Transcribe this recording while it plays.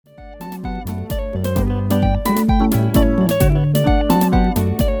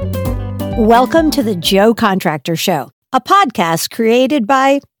Welcome to the Joe Contractor Show, a podcast created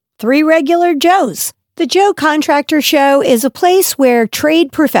by three regular Joes. The Joe Contractor Show is a place where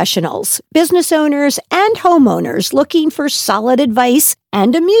trade professionals, business owners, and homeowners looking for solid advice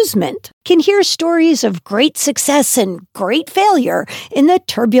and amusement can hear stories of great success and great failure in the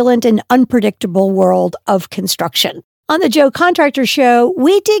turbulent and unpredictable world of construction. On the Joe Contractor Show,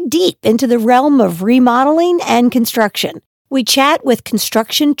 we dig deep into the realm of remodeling and construction. We chat with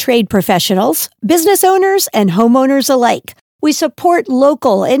construction trade professionals, business owners, and homeowners alike. We support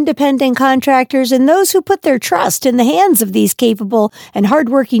local independent contractors and those who put their trust in the hands of these capable and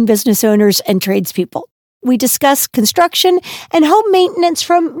hardworking business owners and tradespeople. We discuss construction and home maintenance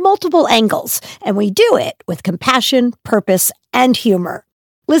from multiple angles, and we do it with compassion, purpose, and humor.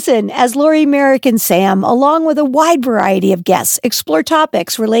 Listen as Lori, Merrick, and Sam, along with a wide variety of guests, explore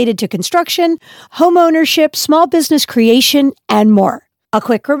topics related to construction, home ownership, small business creation, and more. A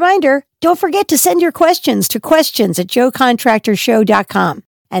quick reminder, don't forget to send your questions to questions@joecontractorshow.com.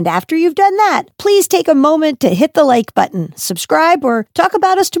 And after you've done that, please take a moment to hit the like button, subscribe, or talk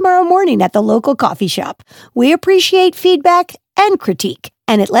about us tomorrow morning at the local coffee shop. We appreciate feedback and critique,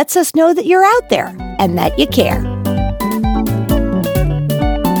 and it lets us know that you're out there and that you care.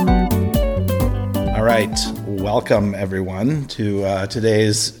 All right, welcome everyone to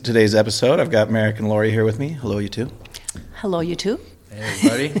today's episode. I've got Merrick and Lori here with me. Hello, you two. Hello, you two. Hey,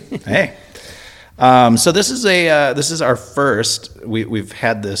 everybody. Hey. So this is our first. We've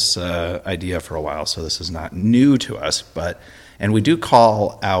had this idea for a while, so this is not new to us. And we do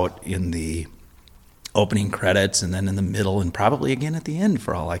call out in the opening credits, and then in the middle, and probably again at the end,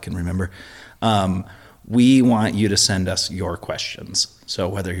 for all I can remember. We want you to send us your questions. So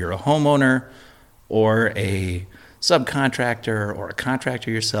whether you're a homeowner or a subcontractor or a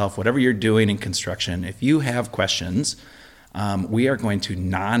contractor yourself, whatever you're doing in construction, if you have questions, we are going to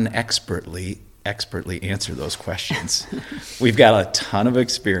expertly answer those questions. We've got a ton of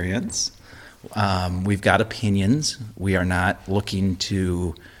experience. We've got opinions. We are not looking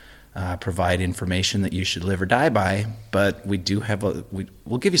to provide information that you should live or die by, but we do have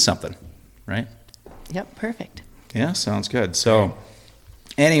we'll give you something, right? Yep, perfect. Yeah, sounds good. So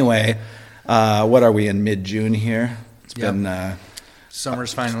anyway, what are we in mid-June here? It's been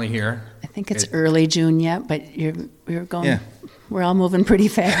Summer's finally here. I think it's early June yet, but we're going. Yeah. We're all moving pretty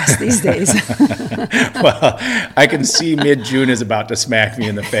fast these days. Well, I can see mid-June is about to smack me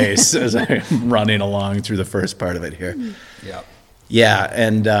in the face as I'm running along through the first part of it here. Yeah. Yeah,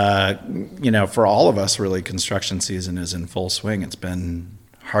 and for all of us, really, construction season is in full swing. It's been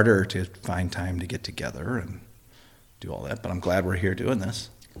harder to find time to get together and do all that, but I'm glad we're here doing this.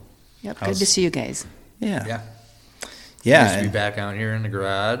 Yep, good to see you guys. Yeah. Yeah. Yeah. Nice to be back out here in the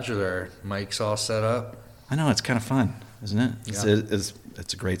garage with our mics all set up. I know, it's kind of fun, isn't it? Yeah.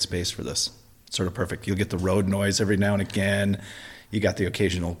 It's a great space for this. It's sort of perfect. You'll get the road noise every now and again. You got the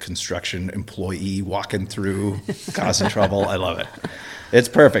occasional construction employee walking through, causing trouble. I love it. It's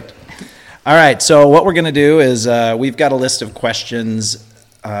perfect. All right, so what we're going to do is we've got a list of questions,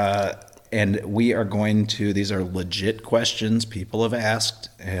 and we are going to, these are legit questions people have asked,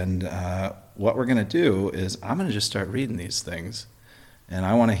 and what we're going to do is I'm going to just start reading these things, and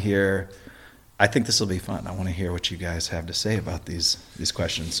I want to hear, I think this will be fun. I want to hear what you guys have to say about these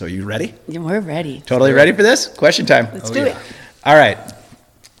questions. So you ready? Yeah, we're ready. Totally ready for this? Question time. Let's do it. All right.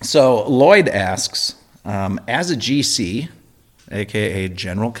 So Lloyd asks, as a GC, aka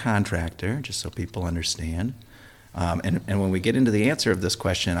general contractor, just so people understand, and when we get into the answer of this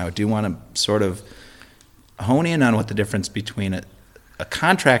question, I do want to sort of hone in on what the difference between a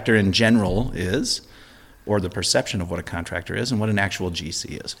contractor in general is, or the perception of what a contractor is, and what an actual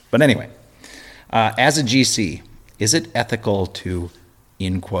GC is. But anyway, as a GC, is it ethical to,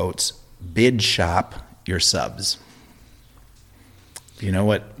 in quotes, bid shop your subs? Do you know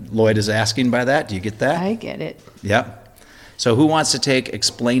what Lloyd is asking by that? Do you get that? I get it. Yep. So who wants to take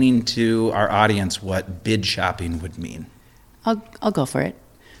explaining to our audience what bid shopping would mean? I'll go for it.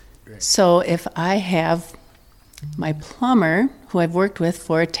 Great. So if I have my plumber, who I've worked with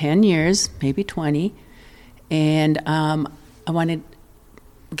for 10 years, maybe 20, and I want to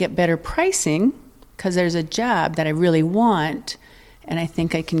get better pricing because there's a job that I really want, and I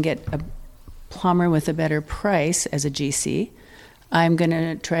think I can get a plumber with a better price as a GC, I'm going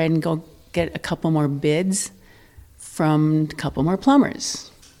to try and go get a couple more bids from a couple more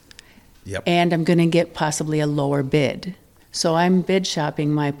plumbers. Yep. And I'm going to get possibly a lower bid. So I'm bid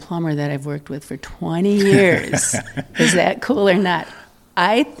shopping my plumber that I've worked with for 20 years. Is that cool or not?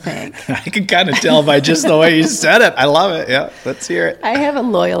 I think. I can kind of tell by just the way you said it. I love it. Yeah, let's hear it. I have a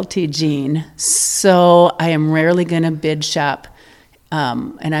loyalty gene, so I am rarely going to bid shop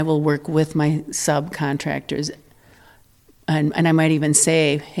and I will work with my subcontractors. And I might even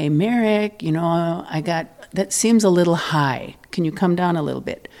say, hey, Merrick, that seems a little high. Can you come down a little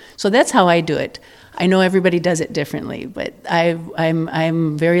bit? So that's how I do it. I know everybody does it differently, but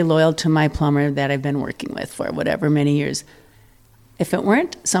I'm very loyal to my plumber that I've been working with for whatever many years. If it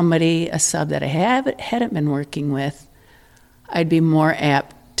weren't a sub that I hadn't been working with, I'd be more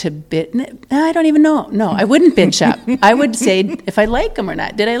apt to bid. I don't even know. No, I wouldn't bid shop. I would say if I like him or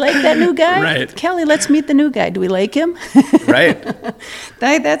not. Did I like that new guy? Right. Kelly, let's meet the new guy. Do we like him? Right.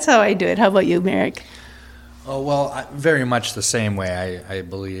 That's how I do it. How about you, Merrick? Oh, well, very much the same way. I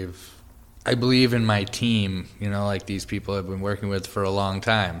believe in my team, like these people I've been working with for a long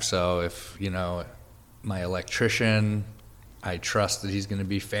time. So if, my electrician, I trust that he's going to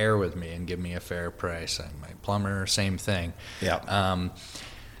be fair with me and give me a fair price. And my plumber, same thing. Yeah.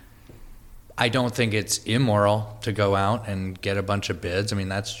 I don't think it's immoral to go out and get a bunch of bids. I mean,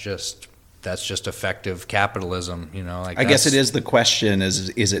 that's just effective capitalism, I guess it is the question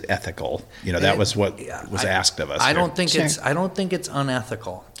is it ethical? That was what was asked of us. I don't think it's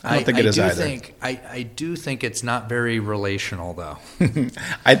unethical. I don't think it is either. I do think it's not very relational, though.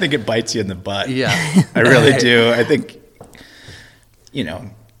 I think it bites you in the butt. Yeah. I really do. I think,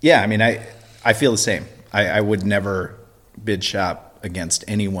 I mean, I feel the same. I would never bid shop against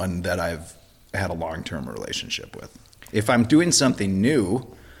anyone that I've had a long-term relationship with. If I'm doing something new,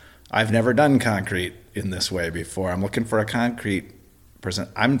 I've never done concrete in this way before. I'm looking for a concrete person.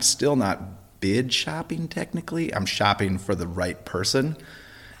 I'm still not bid shopping technically. I'm shopping for the right person.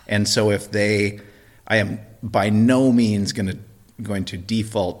 And so I am by no means going to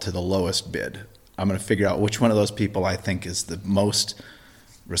default to the lowest bid. I'm going to figure out which one of those people I think is the most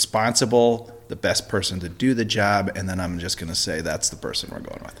responsible, the best person to do the job, and then I'm just going to say that's the person we're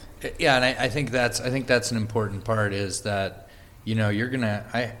going with. Yeah, and I think that's an important part is that you're gonna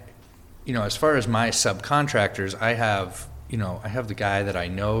as far as my subcontractors, I have the guy that I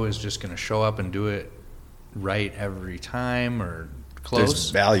know is just going to show up and do it right every time or close. There's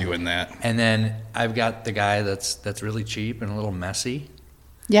value in that. And then I've got the guy that's really cheap and a little messy.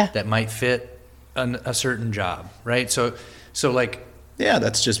 Yeah. That might fit a certain job, right? So like. Yeah,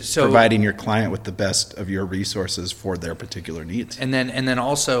 that's just providing your client with the best of your resources for their particular needs. And then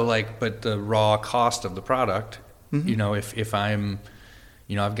also but the raw cost of the product, Mm-hmm. if I'm,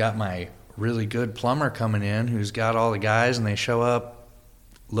 I've got my really good plumber coming in who's got all the guys and they show up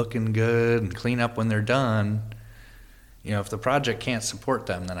looking good and clean up when they're done, if the project can't support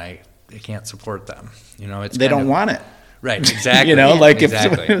them, then I can't support them. They don't want it. Right, exactly.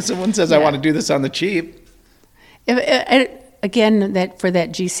 Exactly. If someone says, I want to do this on the cheap. Again, for that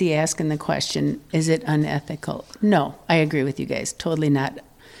GC asking the question, is it unethical? No, I agree with you guys. Totally not.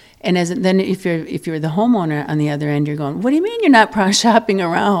 And then if you're the homeowner on the other end, you're going, what do you mean you're not shopping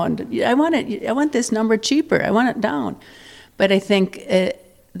around? I want this number cheaper. I want it down. But I think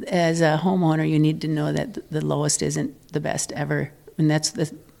as a homeowner, you need to know that the lowest isn't the best ever. And that's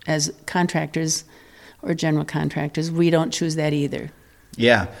as contractors or general contractors, we don't choose that either.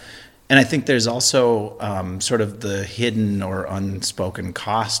 Yeah. And I think there's also sort of the hidden or unspoken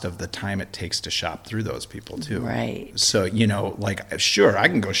cost of the time it takes to shop through those people too. Right. So, sure, I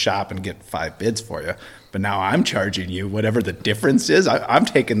can go shop and get 5 bids for you, but now I'm charging you whatever the difference is. I'm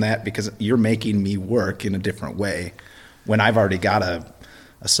taking that because you're making me work in a different way when I've already got a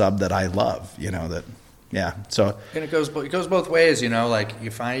sub that I love, Yeah. So and it goes both ways, like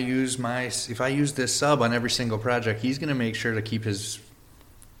if I use this sub on every single project, he's going to make sure to keep his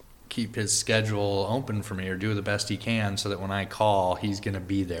schedule open for me or do the best he can so that when I call, he's going to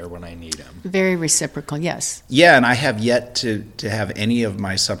be there when I need him. Very reciprocal, yes. Yeah, and I have yet to have any of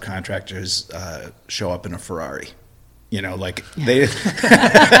my subcontractors show up in a Ferrari. They, you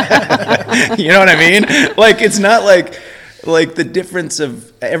know what I mean? It's not like the difference of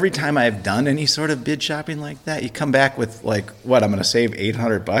every time I've done any sort of bid shopping like that, you come back with I'm going to save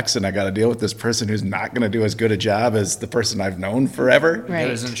 $800 and I got to deal with this person who's not going to do as good a job as the person I've known forever. Right.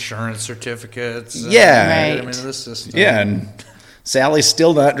 Get his insurance certificates. Yeah. Right. I mean, this system. Yeah. And Sally's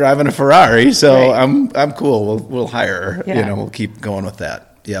still not driving a Ferrari, so right. I'm cool. We'll hire her. Yeah. We'll keep going with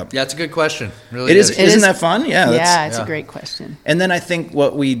that. Yeah. Yeah, it's a good question. Really it is. Isn't that fun? Yeah. It's a great question. And then I think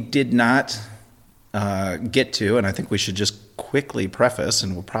what we did not get to, and I think we should just quickly preface,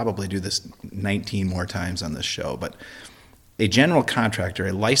 and we'll probably do this 19 more times on this show, but a general contractor,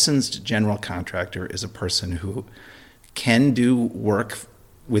 a licensed general contractor, is a person who can do work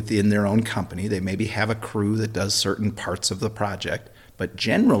within their own company. They maybe have a crew that does certain parts of the project, but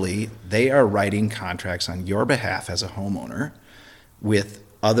generally they are writing contracts on your behalf as a homeowner with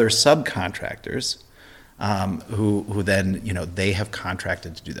other subcontractors who then, they have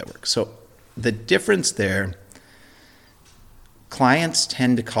contracted to do that work. So the difference there, clients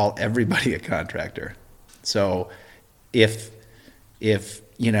tend to call everybody a contractor. So if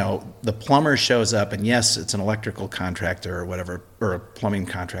the plumber shows up, and yes, it's an electrical contractor or whatever, or a plumbing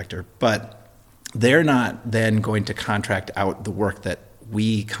contractor, but they're not then going to contract out the work that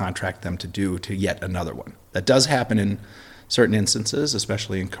we contract them to do to yet another one. That does happen in certain instances,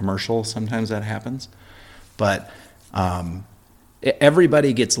 especially in commercial, sometimes that happens. But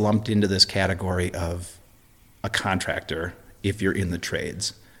everybody gets lumped into this category of a contractor if you're in the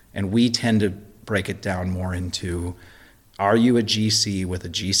trades. And we tend to break it down more into, are you a GC with a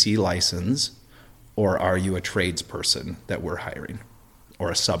GC license, or are you a tradesperson that we're hiring, or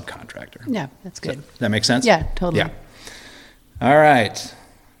a subcontractor? Yeah, that's good. Does that make sense? Yeah, totally. Yeah. All right.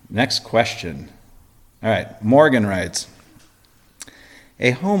 Next question. All right. Morgan writes,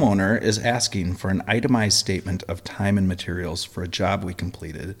 a homeowner is asking for an itemized statement of time and materials for a job we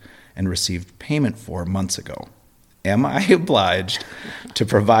completed and received payment for months ago. Am I obliged to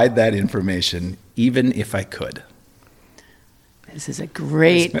provide that information even if I could? This is a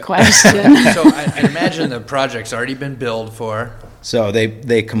great question. So I imagine the project's already been billed for. So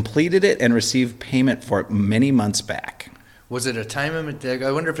they completed it and received payment for it many months back. Was it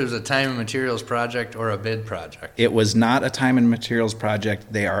I wonder if it was a time and materials project or a bid project? It was not a time and materials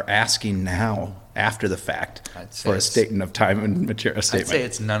project. They are asking now, after the fact, for a statement of time and materials statement. I'd say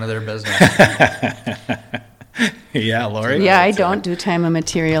it's none of their business. Yeah, Lori? Yeah, I don't do time and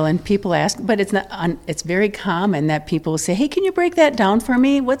material, and people ask, but it's very common that people will say, hey, can you break that down for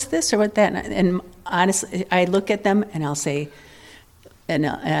me? What's this or what that? And honestly, I look at them and I'll say,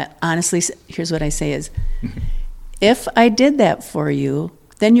 honestly, here's what I say is, if I did that for you,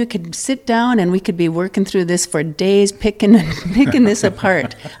 then you could sit down and we could be working through this for days, picking this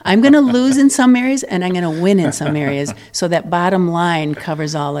apart. I'm going to lose in some areas and I'm going to win in some areas. So that bottom line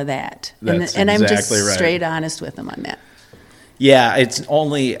covers all of that. That's and I'm just exactly right. straight honest with them on that. Yeah, it's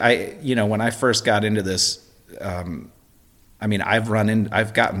only, when I first got into this, I've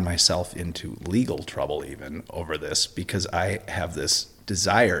gotten myself into legal trouble even over this, because I have this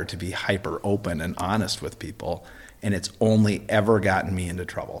desire to be hyper open and honest with people. And it's only ever gotten me into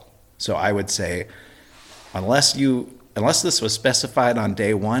trouble. So I would say, unless this was specified on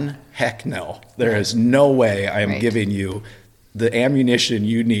day one, heck no. There is no way I am giving you the ammunition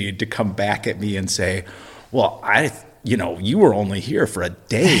you need to come back at me and say, well, you were only here for a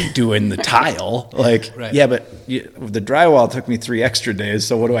day doing the tile. Yeah, but the drywall took me 3 extra days,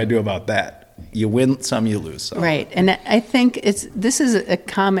 so what do I do about that? You win some, you lose some. Right, and I think this is a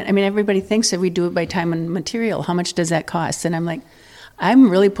common, everybody thinks that we do it by time and material. How much does that cost? And I'm like,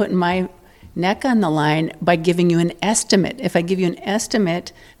 I'm really putting my neck on the line by giving you an estimate. If I give you an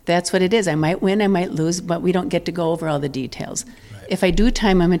estimate, that's what it is. I might win, I might lose, but we don't get to go over all the details. Right. If I do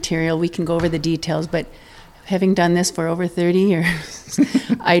time and material, we can go over the details, but having done this for over 30 years,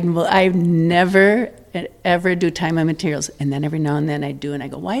 I never ever do time and materials. And then every now and then I do, and I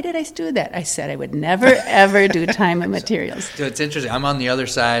go, why did I do that? I said I would never, ever do time and materials. So it's interesting. I'm on the other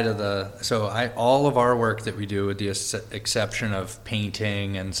side of all of our work that we do, with the exception of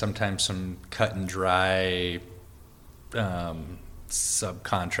painting and sometimes some cut and dry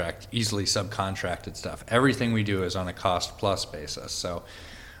easily subcontracted stuff. Everything we do is on a cost plus basis. So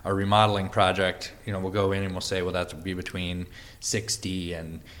our remodeling project, we'll go in and we'll say, well, that would be between $60,000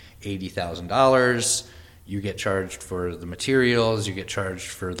 and $80,000. You get charged for the materials, you get charged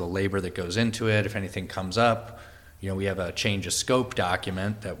for the labor that goes into it. If anything comes up, we have a change of scope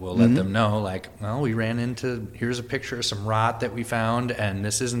document that will let them know, we ran into, here's a picture of some rot that we found, and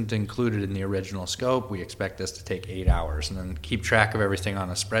this isn't included in the original scope. We expect this to take 8 hours, and then keep track of everything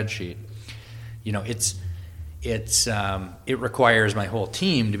on a spreadsheet. It requires my whole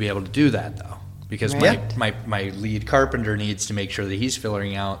team to be able to do that, though, because my lead carpenter needs to make sure that he's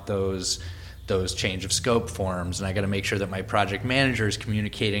filling out those change of scope forms, and I got to make sure that my project manager is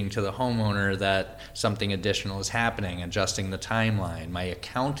communicating to the homeowner that something additional is happening, adjusting the timeline. My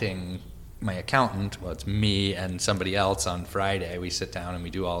accountant, well, it's me and somebody else on Friday. We sit down and we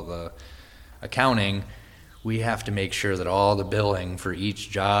do all the accounting. We have to make sure that all the billing for each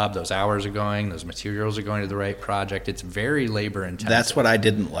job, those hours are going, those materials are going to the right project. It's very labor intensive. That's what I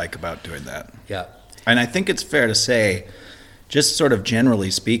didn't like about doing that. Yeah. And I think it's fair to say, just sort of generally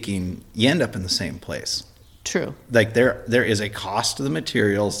speaking, you end up in the same place. True. There is a cost to the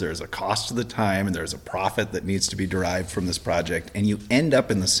materials, there's a cost to the time, and there's a profit that needs to be derived from this project, and you end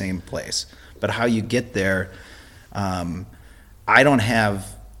up in the same place. But how you get there, I don't have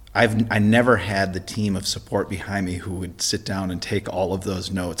I never had the team of support behind me who would sit down and take all of those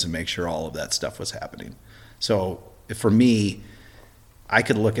notes and make sure all of that stuff was happening. So for me, I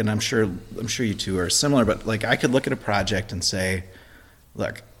could look, and I'm sure you two are similar, but like I could look at a project and say,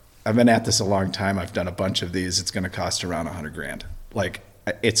 look, I've been at this a long time. I've done a bunch of these. It's going to cost around $100,000. Like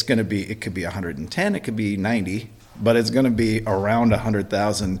it could be 110, it could be 90, but it's going to be around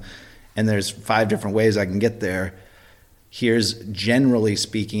 100,000. And there's 5 different ways I can get there. Here's, generally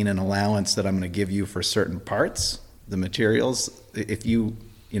speaking, an allowance that I'm going to give you for certain parts, the materials. If you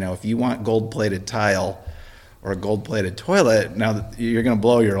want gold-plated tile or a gold-plated toilet, now you're going to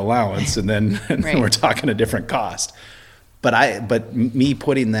blow your allowance, and then Right. we're talking a different cost. But me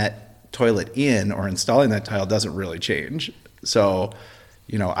putting that toilet in or installing that tile doesn't really change. So,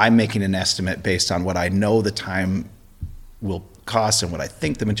 I'm making an estimate based on what I know the time will cost and what I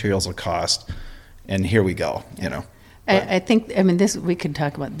think the materials will cost, and here we go. I think, this, we could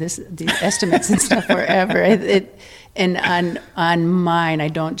talk about these estimates and stuff forever. And on mine, I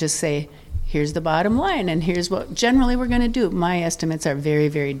don't just say, here's the bottom line and here's what generally we're going to do. My estimates are very,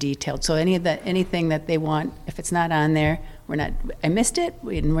 very detailed. So anything that they want, if it's not on there, I missed it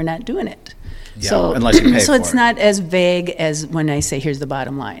and we're not doing it. Yeah, so, unless you pay so for it's it. not as vague as when I say, here's the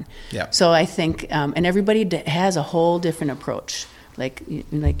bottom line. Yeah. So I think, and everybody has a whole different approach. Like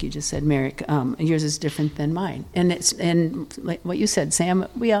you just said, Merrick, yours is different than mine, and like what you said, Sam,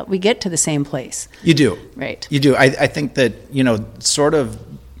 we get to the same place. You do, right? You do. I think that sort of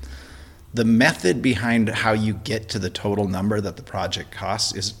the method behind how you get to the total number that the project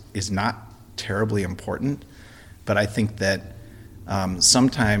costs is not terribly important, but I think that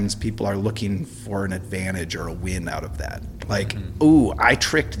sometimes people are looking for an advantage or a win out of that. Like, ooh, I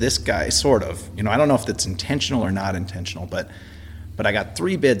tricked this guy, sort of. I don't know if that's intentional or not intentional, but I got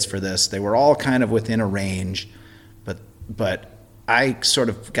 3 bids for this. They were all kind of within a range, but I sort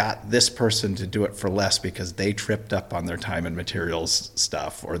of got this person to do it for less because they tripped up on their time and materials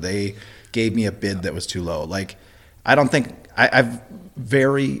stuff, or they gave me a bid that was too low. Like, I don't think I've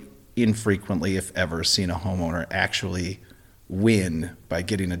very infrequently, if ever, seen a homeowner actually win by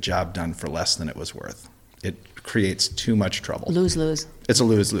getting a job done for less than it was worth. It creates too much trouble. Lose-lose. It's a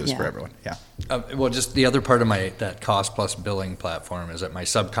lose-lose Yeah. for everyone. Yeah. Well, just the other part of that cost plus billing platform is that my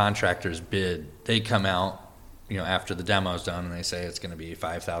subcontractors bid. They come out, after the demo's done, and they say it's going to be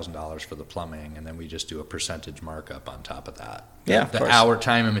 $5,000 for the plumbing, and then we just do a percentage markup on top of that. Yeah, of the course. hour,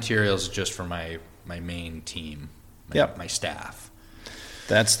 time, and materials is just for my main team, Yep. my staff.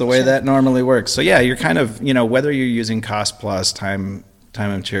 That's the way that normally works. So yeah, you're kind of, whether you're using cost plus time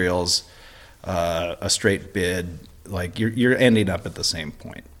and materials, a straight bid, like you're ending up at the same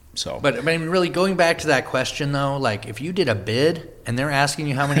point. So, But I mean, really going back to that question though, like if you did a bid and they're asking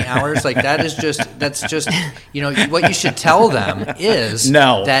you how many hours, like that's just, what you should tell them is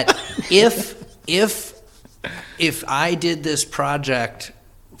No. that if I did this project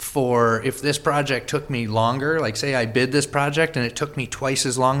if this project took me longer, like say I bid this project and it took me twice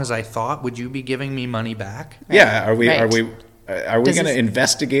as long as I thought, would you be giving me money back? yeah, are we Does going to this-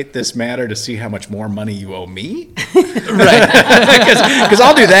 investigate this matter to see how much more money you owe me? Right. Because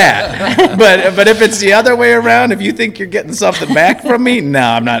I'll do that. But if it's the other way around, if you think you're getting something back from me, no,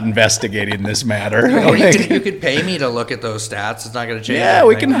 I'm not investigating this matter. Or Like, you could pay me to look at those stats. It's not going to change yeah,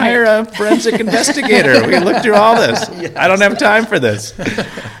 we anything. can hire a forensic investigator. We can look through all this. I don't have time for this.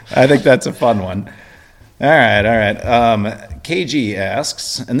 I think that's a fun one. All right. KG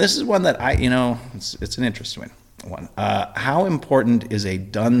asks, and this is one that it's an interesting one. How important is a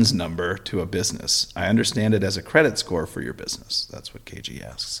DUNS number to a business? I understand it as a credit score for your business. That's what KG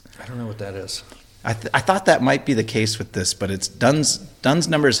asks. I don't know what that is. I thought that might be the case with this, but it's DUNS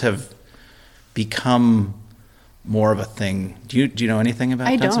numbers have become more of a thing. Do you know anything about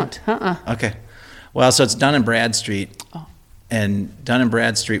I DUNS? don't. Okay. Well, so it's Dun & Bradstreet, Oh. and Dun &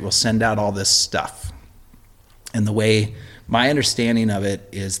 Bradstreet will send out all this stuff. And the way, my understanding of it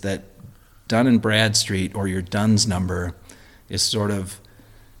is that Dun & Bradstreet, or your DUNS number, is sort of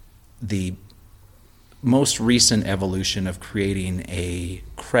the most recent evolution of creating a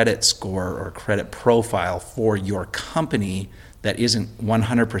credit score or credit profile for your company that isn't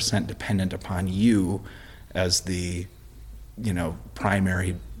 100% dependent upon you as the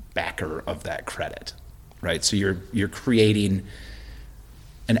primary backer of that credit, right? So you're creating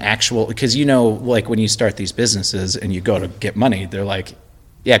an actual, because like when you start these businesses and you go to get money, they're like,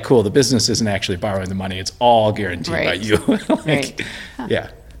 yeah, cool, the business isn't actually borrowing the money, it's all guaranteed by Right. you. Right. Yeah.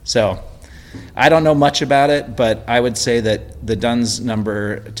 So I don't know much about it, but I would say that the DUNS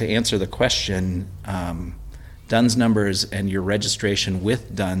number, to answer the question, DUNS numbers and your registration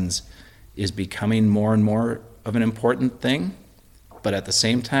with DUNS is becoming more and more of an important thing. but at the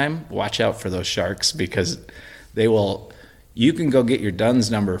same time, watch out for those sharks because you can go get your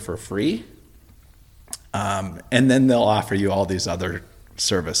DUNS number for free, and then they'll offer you all these other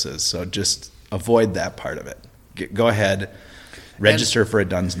services. So just avoid that part of it. Go ahead, register for a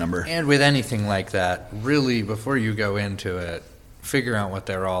DUNS number. And with anything like that, really, before you go into it, figure out what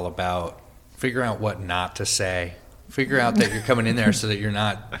they're all about. Figure out what not to say. Figure out that you're coming in there so that you're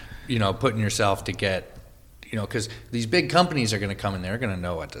not, putting yourself to get, because these big companies are going to come in there, going to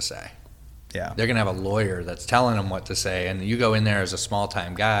know what to say. Yeah. They're going to have a lawyer that's telling them what to say, and you go in there as a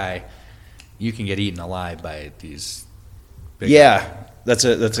small-time guy, you can get eaten alive by these big That's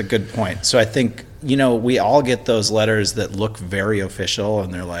a good point. So I think, we all get those letters that look very official,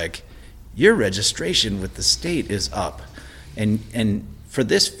 and they're like, your registration with the state is up. And for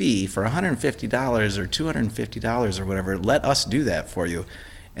this fee, for $150 or $250 or whatever, let us do that for you.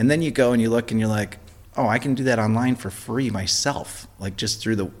 And then you go and you look and you're like, oh, I can do that online for free myself, like just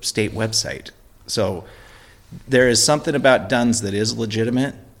through the state website. So there is something about DUNS that is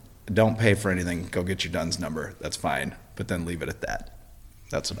legitimate. Don't pay for anything. Go get your DUNS number. That's fine. But then leave it at that.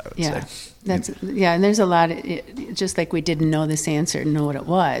 That's what I would say. And there's a lot of, just like we didn't know this answer, know what it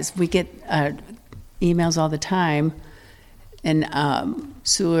was. We get emails all the time. And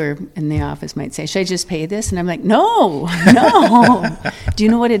Sue in the office might say, should I just pay this? And I'm like, no. Do you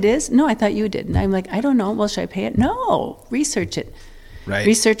know what it is? No, I thought you did. And I'm like, I don't know. Well, should I pay it? No. Research it. Right.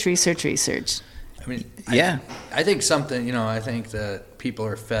 Research. I mean, yeah. I think I think that people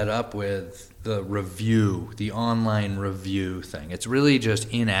are fed up with the online review thing. It's really just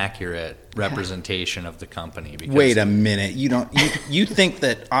inaccurate representation of the company. Because wait a minute, you think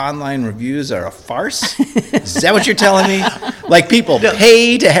that online reviews are a farce? Is that what you're telling me? Like people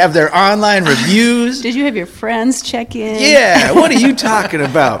pay to have their online reviews? Did you have your friends check in? Yeah, what are you talking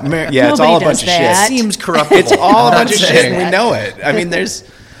about? Yeah, it's all a bunch of shit. That seems corruptible. It's all a bunch of shit, and we know it. I mean, there's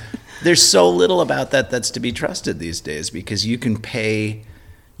so little about that's to be trusted these days because you can pay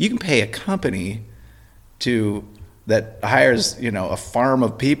a company that hires, a farm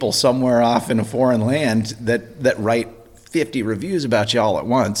of people somewhere off in a foreign land that write 50 reviews about you all at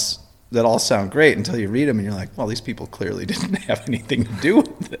once that all sound great until you read them and you're like, well, these people clearly didn't have anything to do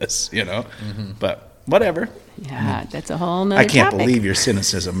with this, Mm-hmm. But whatever. Yeah, that's a whole nother I can't topic. believe your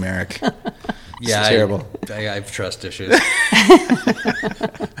cynicism, Merrick. Yeah, terrible. I have trust issues.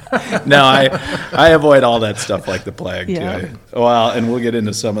 No, I avoid all that stuff like the plague Yeah. too. Well, and we'll get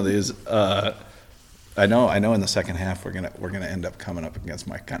into some of these. I know. In the second half, we're gonna end up coming up against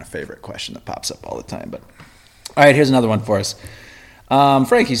my kind of favorite question that pops up all the time. But all right, here's another one for us.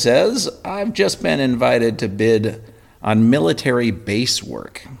 Frankie says, "I've just been invited to bid on military base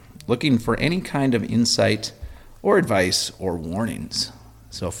work, looking for any kind of insight or advice or warnings."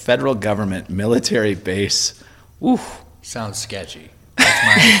 So, federal government military base. Oof. Sounds sketchy.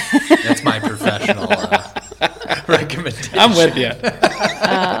 That's my professional recommendation. I'm with you.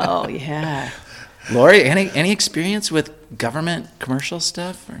 Oh, yeah. Lori, any experience with government commercial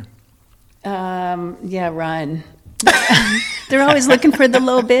stuff? Or? Yeah, run. They're always looking for the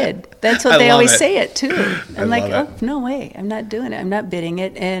low bid. That's what I they love always it. say it too. I'm like, love oh, no way. I'm not doing it. I'm not bidding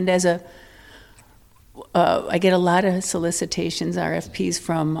it. And I get a lot of solicitations, RFPs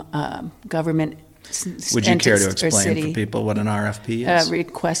from government Would you care to entities or explain city. for people what an RFP is?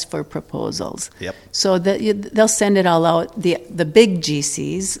 Request for proposals. Yep. So they'll send it all out. The big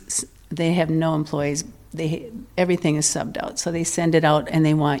GCs, they have no employees. Everything is subbed out. So they send it out and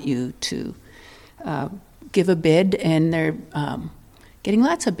they want you to give a bid, and they're getting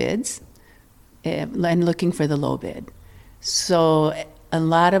lots of bids and looking for the low bid. So a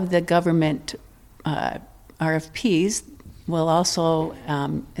lot of the government RFPs will also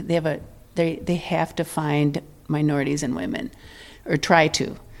they have to find minorities and women, or try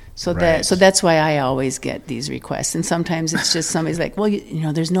to. So Right. that's why I always get these requests. And sometimes it's just somebody's like, well,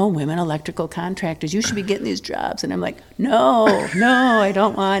 there's no women electrical contractors. You should be getting these jobs. And I'm like, no, I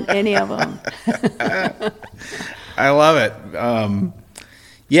don't want any of them. I love it.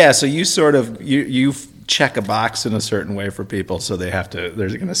 Yeah, so you sort of you check a box in a certain way for people, so they're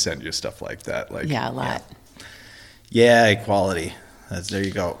going to send you stuff like that. Like Yeah, a lot. Yeah, equality. There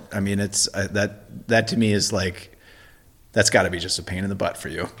you go. I mean, it's that to me is like, that's got to be just a pain in the butt for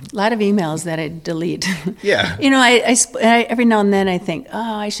you. A lot of emails that I delete. Yeah. I every now and then I think,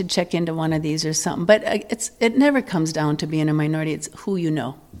 oh, I should check into one of these or something. But it never comes down to being a minority. It's who you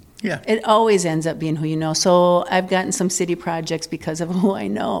know. Yeah. It always ends up being who you know. So I've gotten some city projects because of who I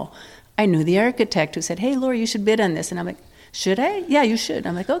know. I knew the architect who said, hey, Laura, you should bid on this. And I'm like, should I? Yeah, you should.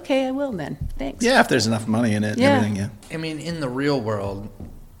 I'm like, okay, I will then. Thanks. Yeah, if there's enough money in it Yeah. and everything, yeah. I mean, in the real world,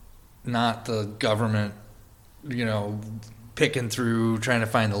 not the government, picking through trying to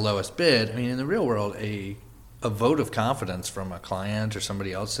find the lowest bid. I mean, in the real world, a vote of confidence from a client or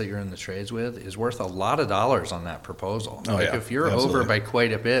somebody else that you're in the trades with is worth a lot of dollars on that proposal. Oh, yeah, if you're absolutely. over by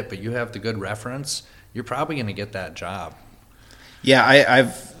quite a bit, but you have the good reference, you're probably going to get that job. Yeah,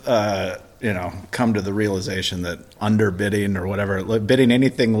 I've come to the realization that underbidding or whatever, bidding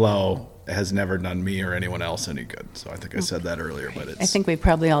anything low has never done me or anyone else any good. So I think I said that earlier, but I think we've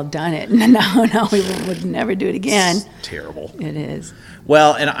probably all done it. Now we would never do it again. It's terrible. It is.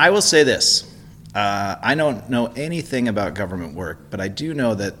 Well, and I will say this. I don't know anything about government work, but I do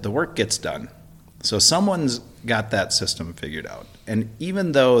know that the work gets done. So someone's got that system figured out. And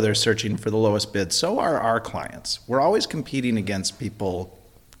even though they're searching for the lowest bid, so are our clients. We're always competing against people,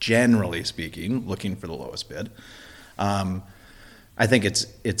 generally speaking, looking for the lowest bid. I think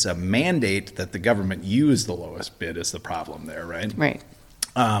it's a mandate that the government use the lowest bid is the problem there, right? Right.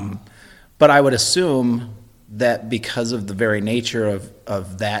 But I would assume that because of the very nature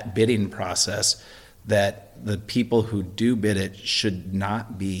of that bidding process, that the people who do bid it should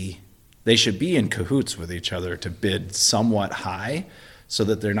be in cahoots with each other to bid somewhat high so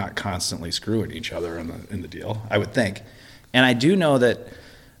that they're not constantly screwing each other in the deal, I would think. And I do know that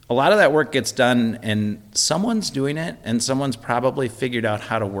a lot of that work gets done and someone's doing it and someone's probably figured out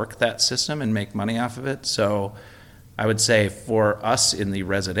how to work that system and make money off of it. So I would say for us in the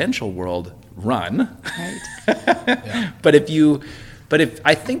residential world, run. Right. Yeah. But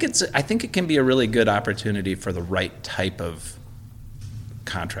I think it can be a really good opportunity for the right type of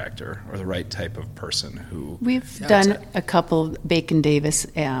contractor or the right type of person who. We've done a couple Bacon Davis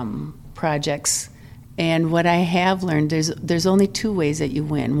projects, and what I have learned, there's only two ways that you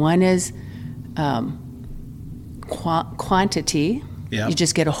win. One is quantity. Yeah. You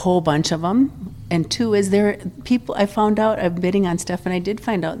just get a whole bunch of them. And two is there people, I found out, I'm bidding on stuff, and I did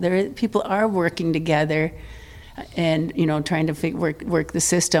find out people are working together and, trying to work the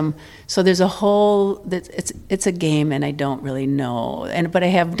system. So there's a whole, it's a game, and I don't really know. But I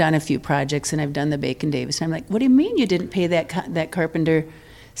have done a few projects, and I've done the Bacon Davis. And I'm like, what do you mean you didn't pay that carpenter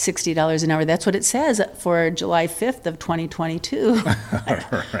 $60 an hour? That's what it says for July 5th of 2022.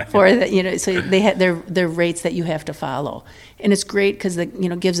 Right. For the, so they have their rates that you have to follow, and it's great because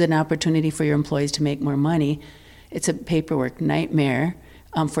gives an opportunity for your employees to make more money. It's a paperwork nightmare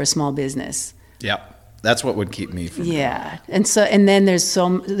for a small business. Yep. That's what would keep me from. Yeah, and then there's so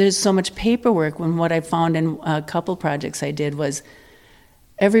much paperwork. When what I found in a couple projects I did was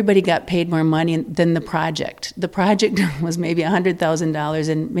everybody got paid more money than the project. The project was maybe $100,000,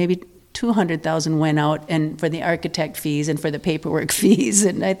 and maybe $200,000 went out and for the architect fees and for the paperwork fees.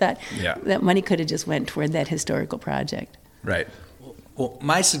 And I thought that money could have just went toward that historical project. Right. Well,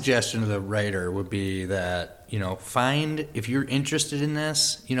 my suggestion to the writer would be that, find, if you're interested in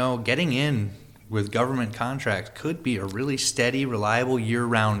this, getting in with government contract could be a really steady, reliable,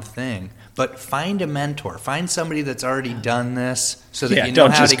 year-round thing. But find a mentor. Find somebody that's already done this so that you know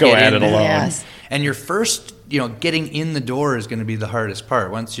how to get in. Don't just go at it alone. Yes. And your first, getting in the door is going to be the hardest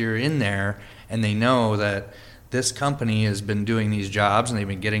part. Once you're in there and they know that this company has been doing these jobs and they've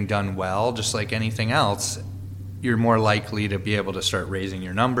been getting done well, just like anything else, you're more likely to be able to start raising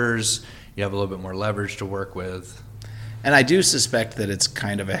your numbers. You have a little bit more leverage to work with. And I do suspect that it's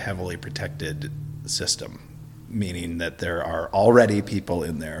kind of a heavily protected system, meaning that there are already people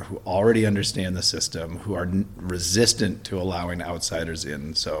in there who already understand the system, who are resistant to allowing outsiders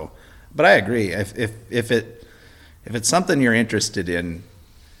in. So, but I agree. If it's something you're interested in,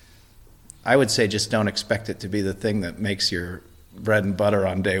 I would say just don't expect it to be the thing that makes your bread and butter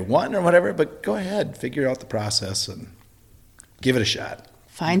on day one or whatever, but go ahead, figure out the process and give it a shot.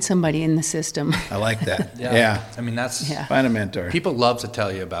 Find somebody in the system. I like that. Yeah. I mean, find a mentor. People love to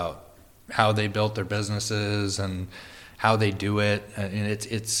tell you about how they built their businesses and how they do it. And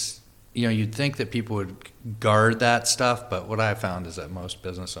it's you'd think that people would guard that stuff, but what I found is that most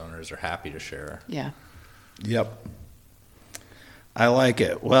business owners are happy to share. Yeah. Yep. I like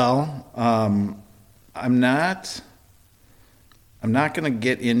it. Well, I'm not going to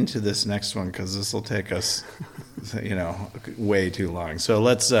get into this next one because this will take us, way too long. So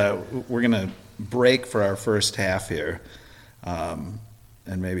we're going to break for our first half here, and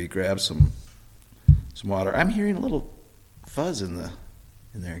maybe grab some water. I'm hearing a little fuzz in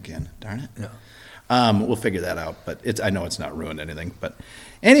there again. Darn it. Yeah. We'll figure that out, but I know it's not ruined anything. But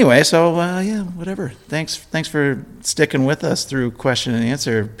anyway, so whatever. Thanks for sticking with us through question and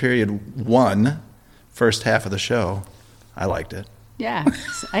answer period 1, first half of the show. I liked it. Yeah,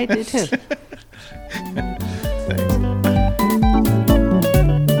 I did too.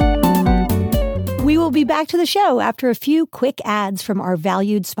 We will be back to the show after a few quick ads from our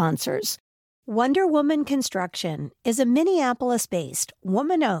valued sponsors. Wonder Woman Construction is a Minneapolis-based,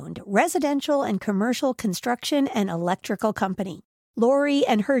 woman-owned residential and commercial construction and electrical company. Lori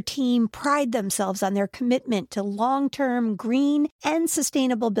and her team pride themselves on their commitment to long-term green and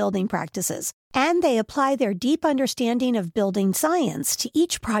sustainable building practices, and they apply their deep understanding of building science to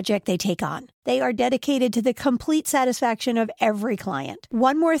each project they take on. They are dedicated to the complete satisfaction of every client.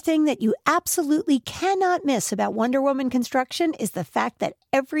 One more thing that you absolutely cannot miss about Wonder Woman Construction is the fact that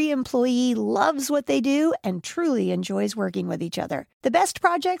every employee loves what they do and truly enjoys working with each other. The best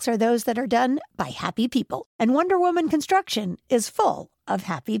projects are those that are done by happy people, and Wonder Woman Construction is full of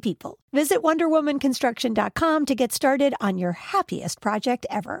happy people. Visit WonderWomanConstruction.com to get started on your happiest project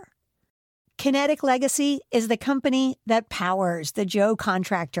ever. Kinetic Legacy is the company that powers the Joe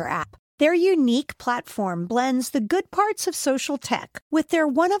Contractor app. Their unique platform blends the good parts of social tech with their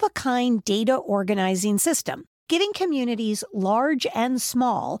one-of-a-kind data organizing system, giving communities large and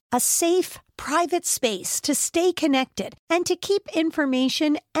small a safe, private space to stay connected and to keep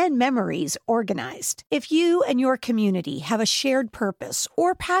information and memories organized. If you and your community have a shared purpose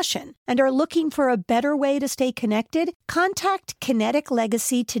or passion and are looking for a better way to stay connected, contact Kinetic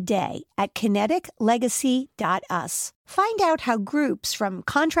Legacy today at kineticlegacy.us. Find out how groups from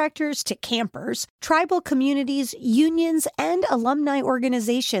contractors to campers, tribal communities, unions, and alumni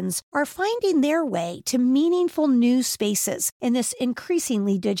organizations are finding their way to meaningful new spaces in this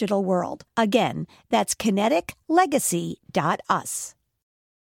increasingly digital world. Again, that's kineticlegacy.us.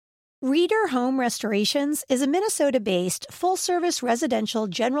 Reeder Home Restorations is a Minnesota-based full-service residential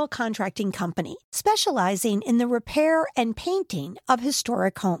general contracting company specializing in the repair and painting of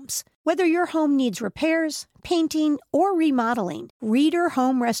historic homes. Whether your home needs repairs, painting, or remodeling, Reeder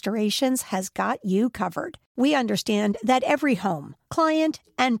Home Restorations has got you covered. We understand that every home, client,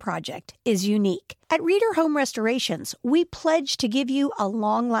 and project is unique. At Reeder Home Restorations, we pledge to give you a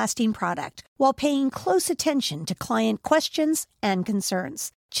long-lasting product while paying close attention to client questions and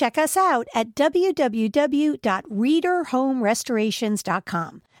concerns. Check us out at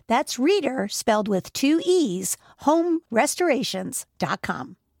www.reederhomerestorations.com. That's Reeder, spelled with 2 E's,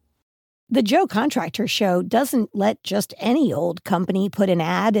 homerestorations.com. The Joe Contractor Show doesn't let just any old company put an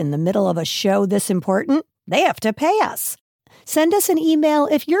ad in the middle of a show this important. They have to pay us. Send us an email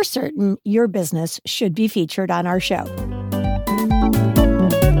if you're certain your business should be featured on our show.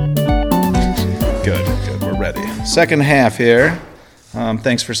 Good. We're ready. Second half here.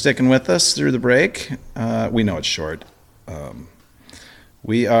 Thanks for sticking with us through the break. We know it's short.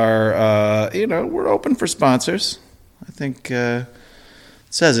 We are, we're open for sponsors. I think it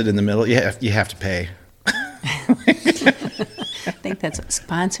says it in the middle. You have to pay. I think that's what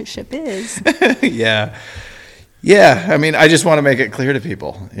sponsorship is. Yeah. I mean, I just want to make it clear to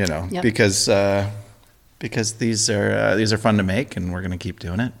people, Yep. because these are fun to make, and we're going to keep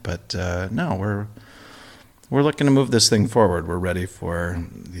doing it. But no, we're looking to move this thing forward. We're ready for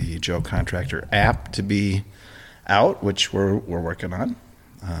the Joe Contractor app to be out, which we're working on.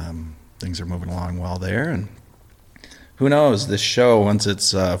 Things are moving along well there, and who knows, this show, once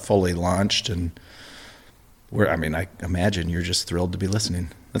it's fully launched, and I imagine you're just thrilled to be listening.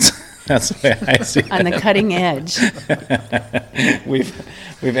 That's the way I see it. On the cutting edge.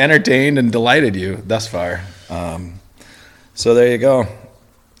 We've entertained and delighted you thus far. So there you go.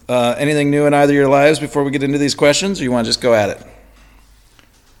 Anything new in either of your lives before we get into these questions, or you want to just go at it?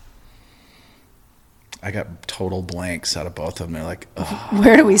 I got total blanks out of both of them. They're like, oh.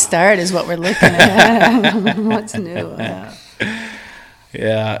 Where do we start is what we're looking at. What's new?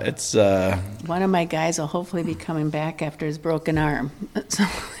 Yeah, it's... One of my guys will hopefully be coming back after his broken arm. So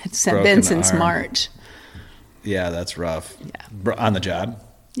it's Broken been since arm. March. Yeah, that's rough. Yeah. On the job?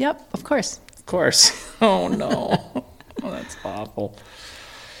 Yep, of course. Of course. Oh, no. Oh, that's awful.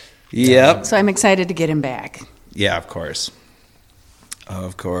 Yep. So I'm excited to get him back. Yeah, of course.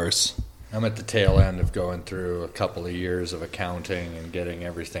 Of course. I'm at the tail end of going through a couple of years of accounting and getting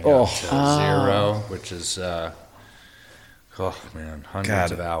everything up to zero, which is,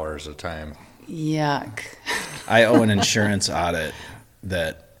 hundreds of hours of time. Yuck. I owe an insurance audit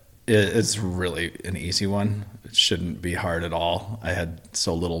that it's really an easy one. It shouldn't be hard at all. I had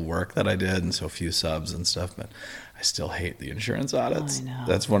so little work that I did and so few subs and stuff, but I still hate the insurance audits. I know.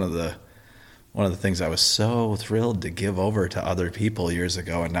 That's one of the things I was so thrilled to give over to other people years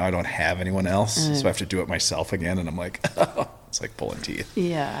ago, and now I don't have anyone else, so I have to do it myself again, and I'm like, oh, it's like pulling teeth.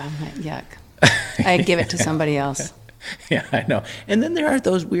 Yeah, yuck. I'd give it to somebody else. Yeah, I know. And then there are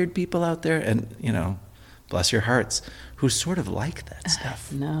those weird people out there, and, bless your hearts, who sort of like that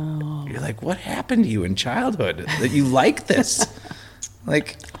stuff. No. You're like, what happened to you in childhood that you like this?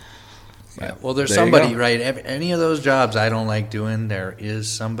 Like, Yeah, well, there's There you somebody, go. right? Any of those jobs I don't like doing, there is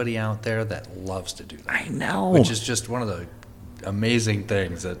somebody out there that loves to do that. I know. Which is just one of the amazing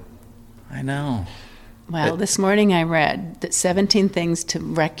things that. I know. Well, this morning I read that 17 things to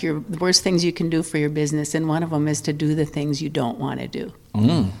wreck the worst things you can do for your business, and one of them is to do the things you don't want to do.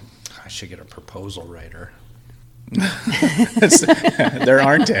 I should get a proposal writer. There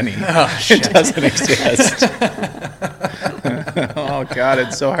aren't any. It doesn't exist. Oh God,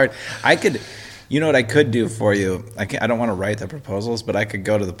 it's so hard. You know what I could do for you? I don't want to write the proposals, but I could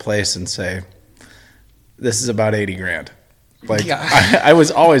go to the place and say, "This is about $80,000." Like I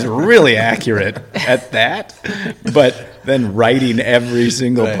was always really accurate at that, but then writing every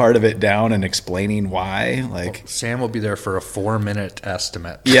single part of it down and explaining why, like Sam will be there for a 4-minute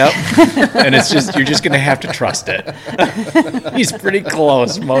estimate. Yep. And you're just going to have to trust it. He's pretty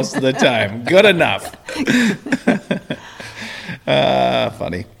close most of the time. Good enough.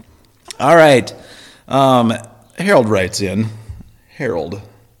 Funny. All right. Harold writes in. Harold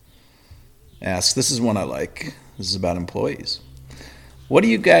asks, this is one I like. This is about employees. What do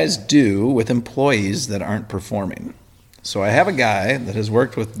you guys do with employees that aren't performing? So I have a guy that has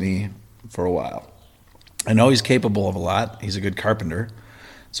worked with me for a while. I know he's capable of a lot. He's a good carpenter.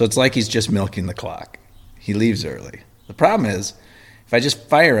 So it's like he's just milking the clock. He leaves early. The problem is, if I just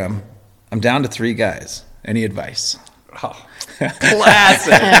fire him, I'm down to 3 guys. Any advice? Oh,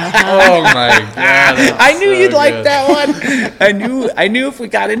 classic. Oh my God. I knew you'd like that one. I knew if we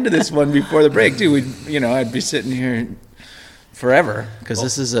got into this one before the break too, I'd be sitting here forever because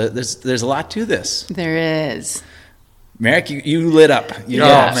there's a lot to this. There is. Merrick, you lit up.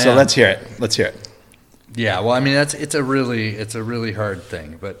 So let's hear it. Yeah, well, I mean it's a really hard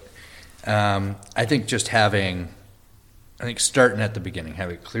thing, but I think just starting at the beginning,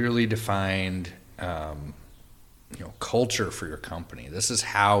 having clearly defined culture for your company. This is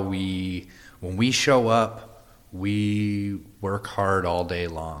how when we show up, we work hard all day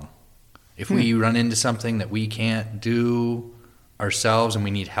long. If we run into something that we can't do ourselves and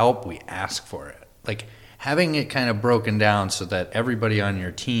we need help, we ask for it. Like having it kind of broken down so that everybody on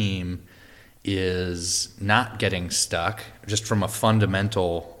your team is not getting stuck just from a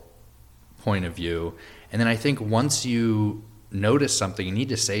fundamental point of view. And then I think once you notice something, you need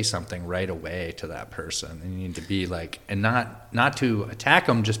to say something right away to that person. And you need to be like, and not to attack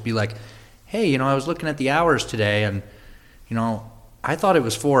them, just be like, hey, I was looking at the hours today and, I thought it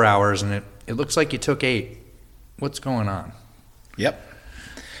was 4 hours and it looks like you took 8. What's going on? Yep.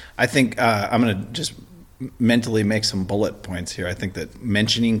 I think I'm going to just mentally make some bullet points here. I think that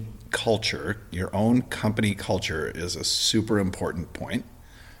mentioning culture, your own company culture, is a super important point.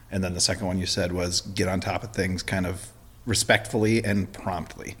 And then the second one you said was get on top of things kind of respectfully and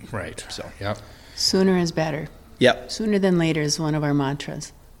promptly. Right. So, yep. Sooner is better. Yep. Sooner than later is one of our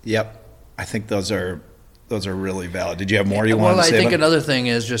mantras. Yep. I think those are really valid. Did you have more you wanted to say? Well, I think about another thing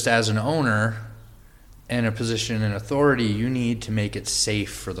is just as an owner in a position in authority, you need to make it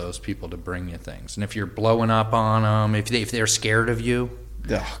safe for those people to bring you things. And if you're blowing up on them, if they're scared of you,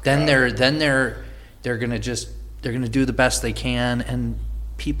 then they're gonna do the best they can. And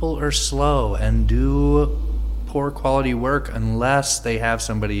people are slow and do poor quality work unless they have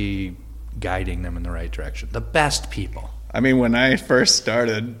somebody guiding them in the right direction. The best people. I mean, when I first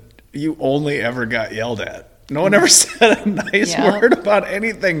started, you only ever got yelled at. No one ever said a nice word about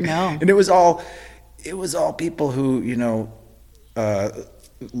anything. No. And it was all people who,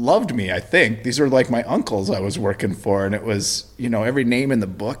 loved me, I think. These were like my uncles I was working for, and it was, every name in the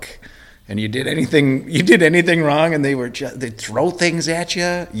book. And you did anything wrong, and they'd throw things at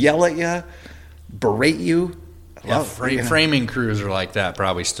you, yell at you, berate you. Yeah, framing crews are like that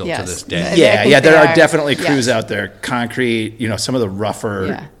probably still to this day. Yeah, there are definitely crews out there, concrete, some of the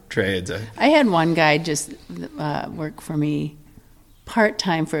rougher trades. I had one guy just work for me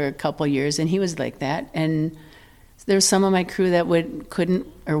part-time for a couple years, and he was like that. And there's some of my crew that couldn't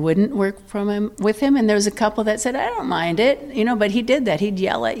or wouldn't work with him, and there was a couple that said, I don't mind it, but he did that. He'd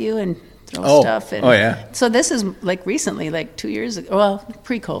yell at you and throw stuff. And so this is like recently, like 2 years ago, well,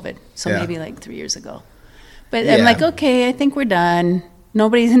 pre-COVID, so maybe like 3 years ago. But I'm like, okay, I think we're done. Now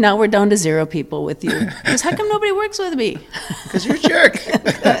we're down to 0 people with you. Because how come nobody works with me? Because you're a jerk.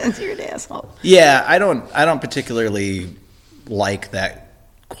 Because you're an asshole. Yeah, I don't particularly like that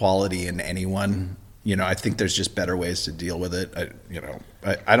quality in anyone. I think there's just better ways to deal with it.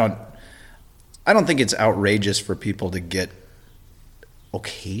 I don't think it's outrageous for people to get.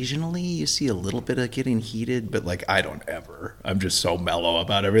 Occasionally, you see a little bit of getting heated, but I don't ever. I'm just so mellow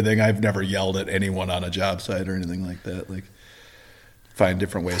about everything. I've never yelled at anyone on a job site or anything like that. Find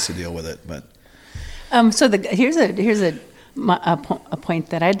different ways to deal with it, but. So here's a a point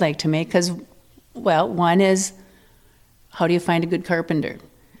that I'd like to make, because, well, one is, how do you find a good carpenter?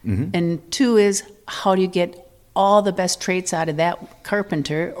 Mm-hmm. And two is, how do you get all the best traits out of that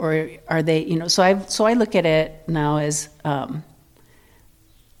carpenter, or are they, so I look at it now as, I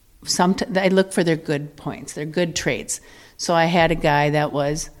look for their good points, their good traits. So I had a guy that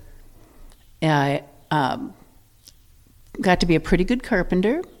was, got to be a pretty good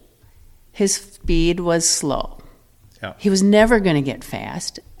carpenter. His speed was slow. Yeah. He was never going to get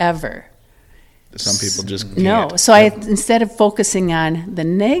fast, ever. Some people just can't. No. So instead of focusing on the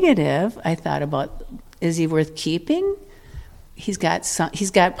negative, I thought about, is he worth keeping? He's got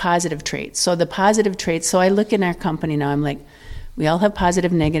positive traits. So the positive traits, so I look in our company now, I'm like, we all have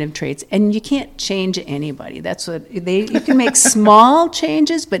positive, negative traits, and you can't change anybody. That's what you can make small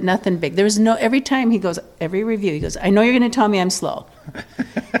changes, but nothing big. Every time every review, he goes, I know you're going to tell me I'm slow.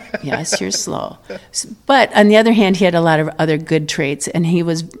 Yes, you're slow. But on the other hand, he had a lot of other good traits, and he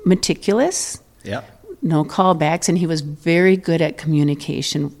was meticulous. Yeah. No callbacks, and he was very good at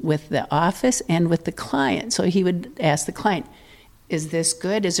communication with the office and with the client. So he would ask the client, is this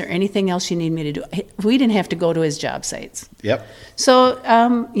good? Is there anything else you need me to do? We didn't have to go to his job sites. Yep. So,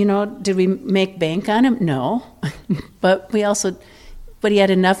 did we make bank on him? No. But he had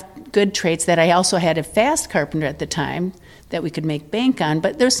enough good traits that I also had a fast carpenter at the time that we could make bank on,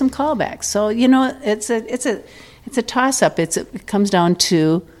 but there's some callbacks. So, it's a toss-up. It comes down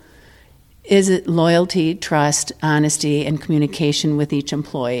to, is it loyalty, trust, honesty, and communication with each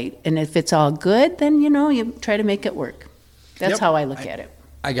employee? And if it's all good, then, you try to make it work. That's how I look at it.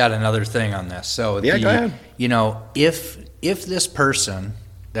 I got another thing on this. So, go ahead. If this person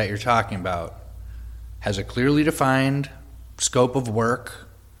that you're talking about has a clearly defined scope of work,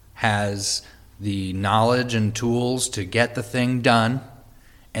 has the knowledge and tools to get the thing done,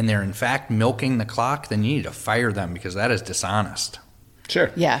 and they're in fact milking the clock, then you need to fire them, because that is dishonest.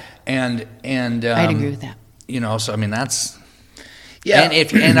 Sure. Yeah. And I'd agree with that. So I mean, that's. Yeah.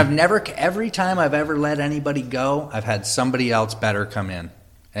 And I've never, every time I've ever let anybody go, I've had somebody else better come in.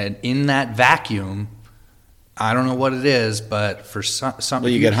 And in that vacuum, I don't know what it is, but for some well,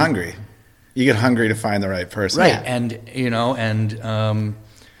 you get hungry. You get hungry to find the right person. Right. Yeah.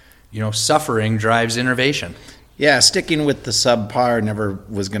 And suffering drives innovation. Yeah, sticking with the subpar never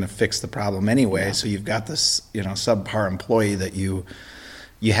was going to fix the problem anyway. Yeah. So you've got this, subpar employee that you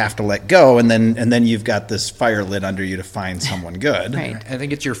have to let go, and then you've got this fire lit under you to find someone good. Right. I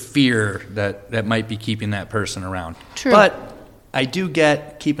think it's your fear that might be keeping that person around. True. But I do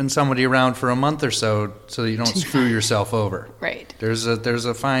get keeping somebody around for a month or so that you don't screw yourself over. Right. There's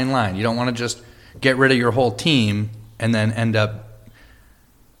a fine line. You don't want to just get rid of your whole team and then end up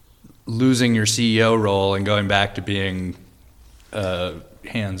losing your CEO role and going back to being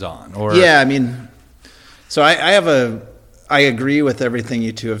hands-on. So I agree with everything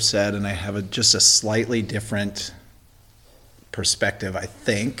you two have said, and I have just a slightly different perspective, I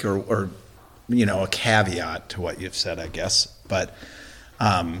think, or a caveat to what you've said, I guess. But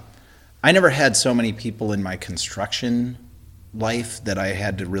I never had so many people in my construction life that I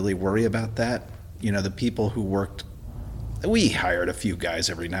had to really worry about that. The people who worked, we hired a few guys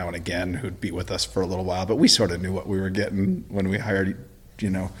every now and again who'd be with us for a little while, but we sort of knew what we were getting when we hired,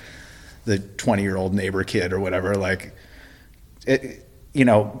 the 20-year-old neighbor kid or whatever.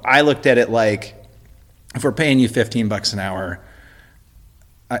 I looked at it like, if we're paying you $15 an hour,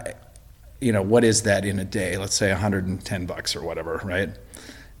 what is that in a day? Let's say $110 or whatever, right?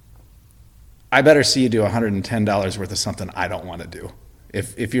 I better see you do $110 worth of something I don't want to do.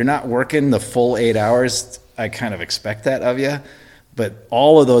 If you're not working the full 8 hours, I kind of expect that of you. But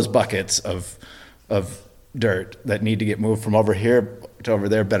all of those buckets of dirt that need to get moved from over here to over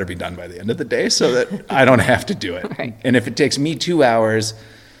there better be done by the end of the day, so that I don't have to do it. Right. And if it takes me 2 hours,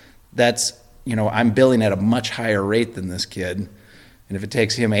 that's, I'm billing at a much higher rate than this kid. And if it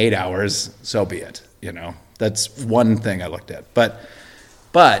takes him 8 hours, so be it. That's one thing I looked at. But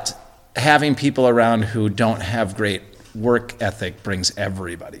having people around who don't have great work ethic brings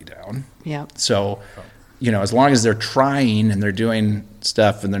everybody down. Yeah. So, as long as they're trying and they're doing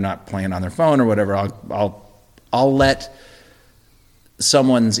stuff and they're not playing on their phone or whatever, I'll let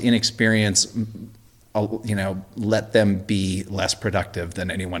someone's inexperience, let them be less productive than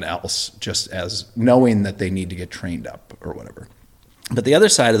anyone else, just as knowing that they need to get trained up or whatever. But the other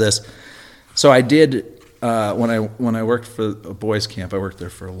side of this, so I did when I worked for a boys' camp. I worked there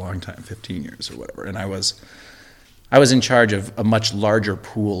for a long time, 15 years or whatever, and I was in charge of a much larger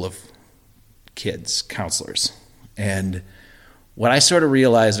pool of kids, counselors. And what I sort of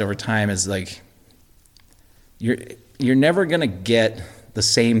realized over time is you're never going to get the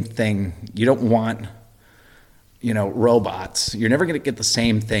same thing. You don't want robots. You're never going to get the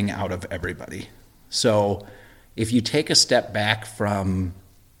same thing out of everybody. So if you take a step back from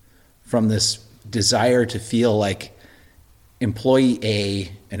this desire to feel like employee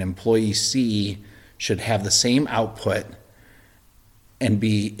A and employee C should have the same output and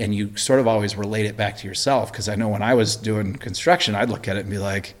you sort of always relate it back to yourself, because I know when I was doing construction, I'd look at it and be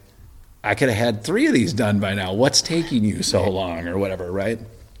like, I could have had 3 of these done by now. What's taking you so long, or whatever, right?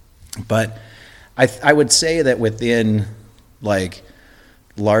 But I would say that within like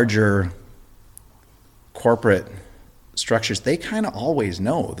larger corporate structures, they kind of always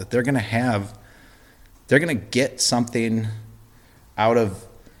know that they're going to get something out of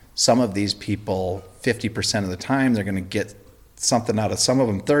some of these people 50% of the time. They're going to get something out of some of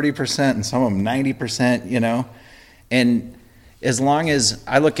them 30% and some of them 90%, and as long as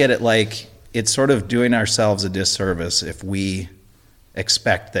I look at it like it's sort of doing ourselves a disservice if we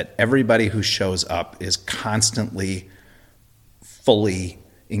expect that everybody who shows up is constantly fully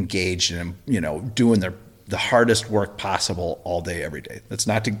engaged and doing the hardest work possible all day, every day. That's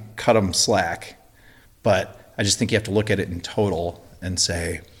not to cut them slack, but I just think you have to look at it in total and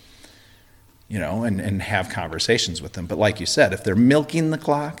say, and have conversations with them. But like you said, if they're milking the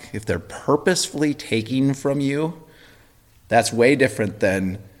clock, if they're purposefully taking from you, that's way different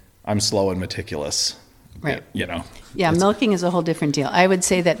than I'm slow and meticulous. Right. Yeah, milking is a whole different deal. I would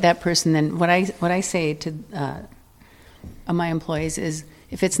say that person, then what I say to my employees is,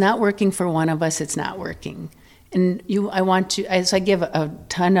 if it's not working for one of us, it's not working. And I give a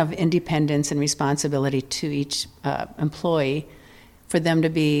ton of independence and responsibility to each employee for them to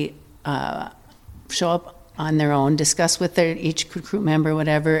be show up on their own, discuss with each crew member,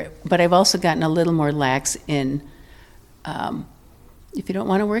 whatever. But I've also gotten a little more lax in, if you don't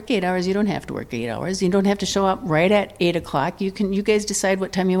want to work 8 hours, you don't have to work 8 hours. You don't have to show up right at 8 o'clock. You guys decide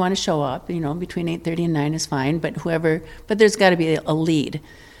what time you want to show up. Between 8:30 and 9 is fine. But there's got to be a lead.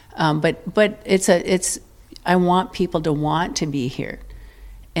 But I want people to want to be here,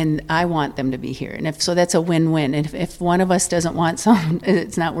 and I want them to be here. And so that's a win-win. And if one of us doesn't want some,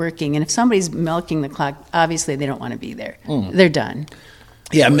 it's not working. And if somebody's milking the clock, obviously they don't want to be there. They're done.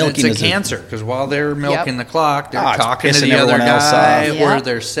 Yeah, milking is a cancer, because while they're milking the clock, they're talking to the other guy, or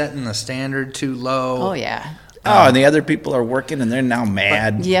they're setting the standard too low. Oh, yeah. And the other people are working, and they're now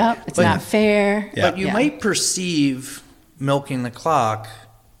mad. It's not fair. But you might perceive milking the clock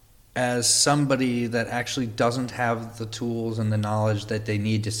as somebody that actually doesn't have the tools and the knowledge that they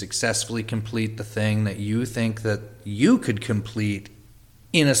need to successfully complete the thing that you think that you could complete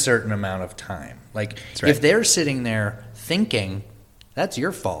in a certain amount of time. Like, if they're sitting there thinking, that's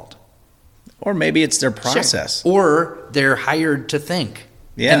your fault. Or maybe it's their process. Sure. Or they're hired to think.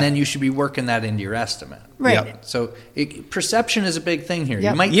 Yeah. And then you should be working that into your estimate. Right. Yep. So perception is a big thing here.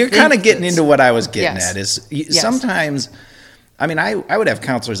 Yep. You're kind of getting into what I was getting at. Sometimes, I would have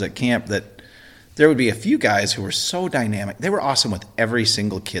counselors at camp that there would be a few guys who were so dynamic. They were awesome with every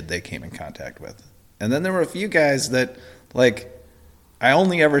single kid they came in contact with. And then there were a few guys that, like, I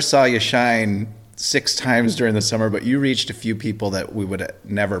only ever saw you shine 6 times during the summer, but you reached a few people that we would have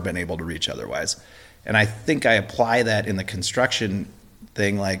never been able to reach otherwise. And I think I apply that in the construction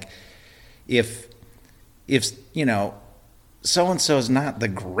thing. Like, if so-and-so is not the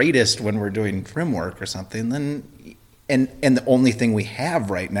greatest when we're doing trim work or something, then and the only thing we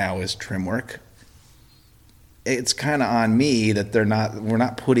have right now is trim work, it's kind of on me that we're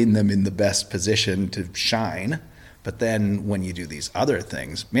not putting them in the best position to shine. But then when you do these other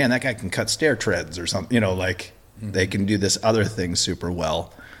things, man, that guy can cut stair treads or something, they can do this other thing super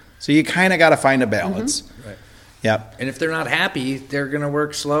well. So you kind of got to find a balance. Mm-hmm. Right. Yep. And if they're not happy, they're going to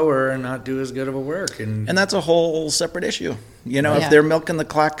work slower and not do as good of a work. And that's a whole separate issue. If they're milking the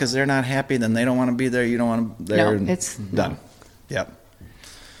clock because they're not happy, then they don't want to be there. You don't want them there. No, it's done. No.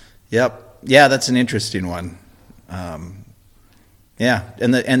 Yep. Yeah, that's an interesting one. Yeah.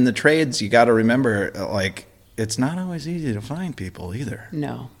 And the trades, you got to remember, like, it's not always easy to find people either.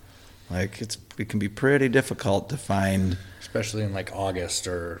 No. Like, it can be pretty difficult to find. Especially in like August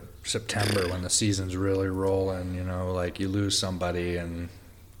or September when the season's really rolling, like you lose somebody and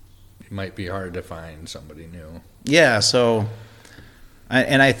it might be hard to find somebody new. Yeah, so,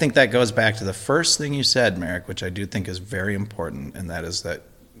 I think that goes back to the first thing you said, Merrick, which I do think is very important, and that is that,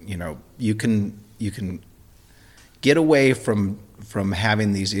 you can get away from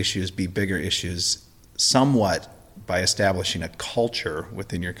having these issues be bigger issues somewhat by establishing a culture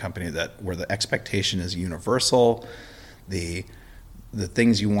within your company where the expectation is universal, the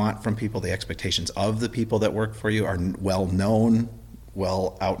things you want from people, the expectations of the people that work for you are well known,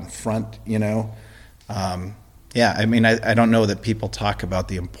 well out in front, I don't know that people talk about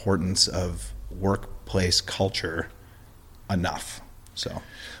the importance of workplace culture enough. So,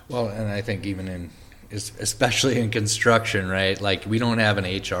 well, and I think even especially in construction, right? Like we don't have an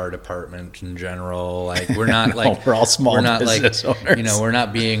HR department in general. Like we're not no, like we're all small we're not business like owners. we're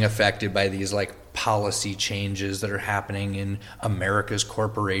not being affected by these like policy changes that are happening in America's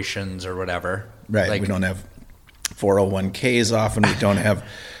corporations or whatever. Right. Like, we don't have 401ks often. We don't have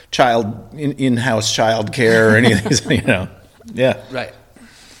in-house child care or any of these, Yeah. Right.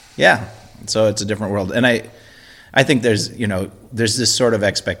 Yeah. So it's a different world. And I think there's this sort of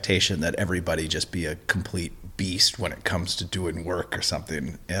expectation that everybody just be a complete beast when it comes to doing work or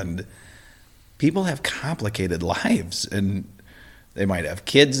something. And people have complicated lives, and they might have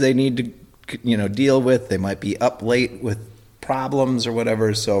kids they need to, deal with. They might be up late with problems or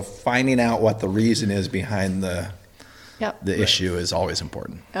whatever. So finding out what the reason is behind the issue is always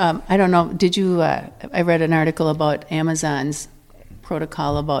important. I don't know. Did you? I read an article about Amazon's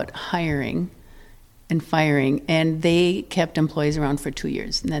protocol about hiring and firing, and they kept employees around for 2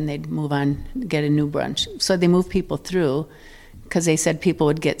 years, and then they'd move on, get a new bunch. So they moved people through because they said people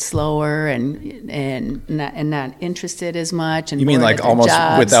would get slower and not interested as much. And you mean bored like at their almost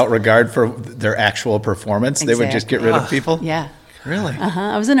jobs. without regard for their actual performance, they would just get rid of people? Yeah. Really?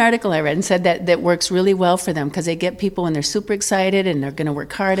 It was an article I read and said that works really well for them because they get people when they're super excited and they're going to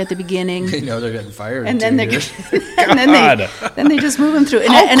work hard at the beginning. They know they're getting fired. And in then 2 years. then they just move them through.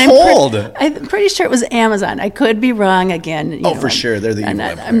 And How cold? I'm pretty sure it was Amazon. I could be wrong again. For sure. They're the evil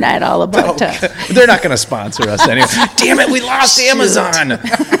empire. I'm not all about They're not going to sponsor us anyway. Damn it, we lost Amazon.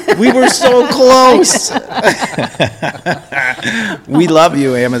 We were so close. We love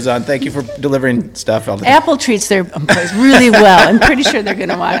you, Amazon. Thank you for delivering stuff all the time. Apple treats their employees really well. I'm pretty sure they're going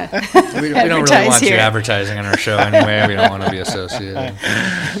to want to We don't really want here. you advertising on our show anyway. We don't want to be associated.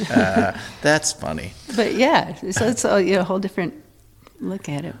 That's funny. But yeah, so it's a whole different look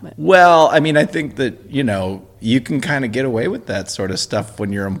at it. But. Well, I mean, I think that, you can kind of get away with that sort of stuff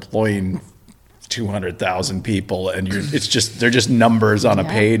when you're employing 200,000 people and they're just numbers on a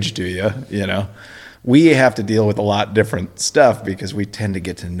page to you. We have to deal with a lot different stuff because we tend to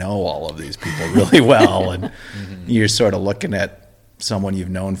get to know all of these people really well. And you're sort of looking at someone you've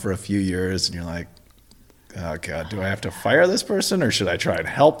known for a few years and you're like, oh God, do I have to fire this person or should I try and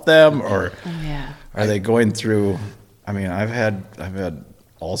help them? Or are they going through, I mean, I've had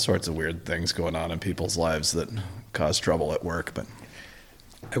all sorts of weird things going on in people's lives that cause trouble at work, but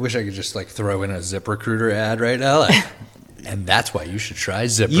I wish I could just throw in a ZipRecruiter ad right now. And that's why you should try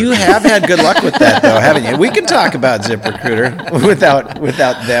ZipRecruiter. You have had good luck with that, though, haven't you? We can talk about ZipRecruiter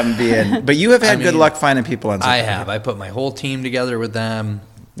without them being. But you have had good luck finding people on ZipRecruiter. I have. I put my whole team together with them.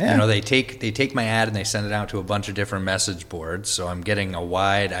 Yeah. They take my ad and they send it out to a bunch of different message boards. So I'm getting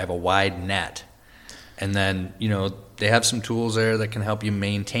I have a wide net. And then, they have some tools there that can help you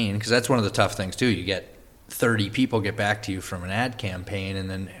maintain, because that's one of the tough things too. You get 30 people get back to you from an ad campaign, and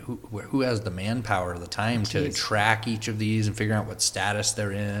then who has the manpower or the time to track each of these and figure out what status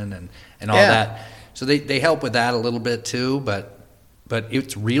they're in and all that. So they help with that a little bit too, but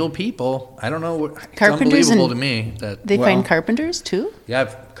it's real people. I don't know. It's unbelievable to me that they find carpenters too.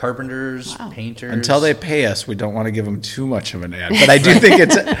 Yeah, carpenters, painters. Until they pay us, we don't want to give them too much of an ad. But I do think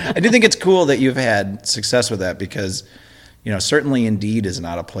it's cool that you've had success with that because, certainly Indeed is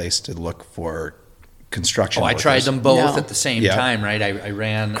not a place to look for construction workers. I tried them both at the same time, right? I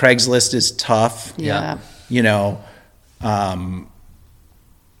ran. Craigslist is tough. Yeah.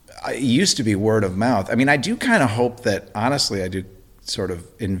 It used to be word of mouth. I mean, I do kind of hope that, honestly, I do sort of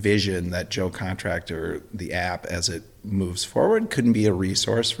envision that Joe Contractor, the app, as it moves forward, couldn't be a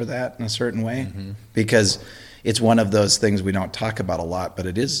resource for that in a certain way, because it's one of those things we don't talk about a lot, but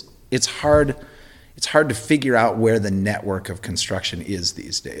it's hard to figure out where the network of construction is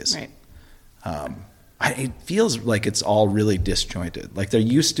these days. Right. It feels like it's all really disjointed. Like there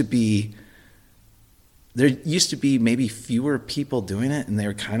used to be maybe fewer people doing it, and they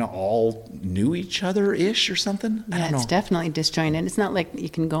were kind of all knew each other-ish or something. I don't know. It's definitely disjointed. It's not like you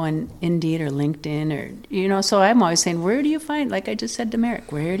can go on Indeed or LinkedIn or, so I'm always saying, where do you find, like I just said to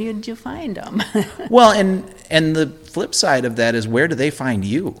Merrick, where did you find them? Well, and the flip side of that is, where do they find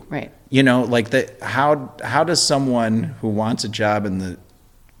you? Right. How does someone who wants a job in the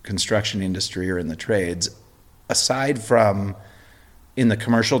construction industry or in the trades, aside from in the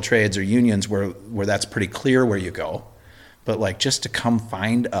commercial trades or unions where that's pretty clear where you go, but just to come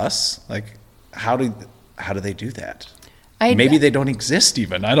find us, how do they do that? Maybe they don't exist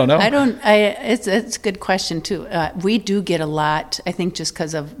even. I don't know. It's a good question too. We do get a lot, I think, just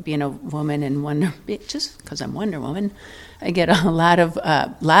because of being a woman and just because I'm Wonder Woman, I get a lot of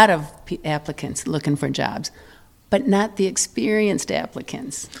applicants looking for jobs. but not the experienced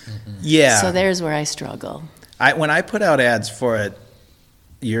applicants. Yeah. So there's where I struggle. When I put out ads for it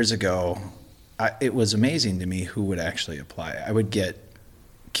years ago, it was amazing to me who would actually apply. I would get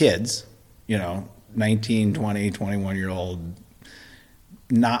kids, 19, 20, 21-year-old,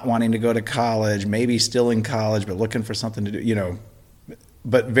 not wanting to go to college, maybe still in college, but looking for something to do,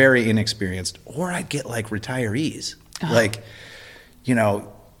 but very inexperienced. Or I'd get like retirees.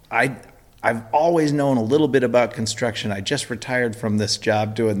 I've always known a little bit about construction. I just retired from this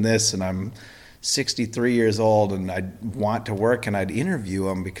job doing this, and I'm 63 years old, and I want to work, and I'd interview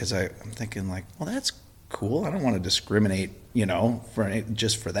them because I'm thinking like, well, that's cool. I don't want to discriminate,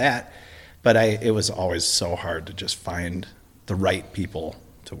 just for that. But it was always so hard to just find the right people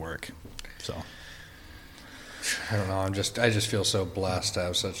to work. So I don't know. I just feel so blessed to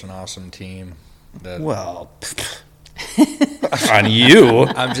have such an awesome team. Well, on you.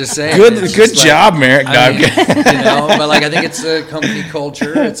 I'm just saying. Good job, Merrick. But like I think it's a company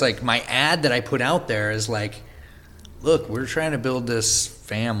culture. It's like my ad that I put out there is like, look, we're trying to build this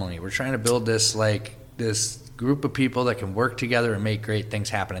family. We're trying to build this this group of people that can work together and make great things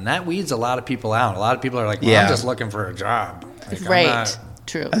happen. And that weeds a lot of people out. A lot of people are like, well, I'm just looking for a job. Like, right.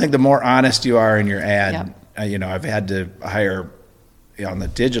 True. I think the more honest you are in your ad, I've had to hire on the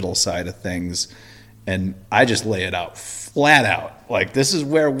digital side of things, and I just lay it out flat out. Like, this is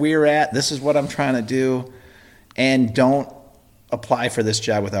where we're at. This is what I'm trying to do. And don't apply for this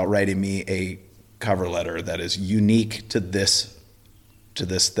job without writing me a cover letter that is unique to this thing.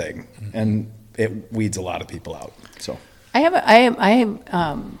 Mm-hmm. And it weeds a lot of people out. So I'm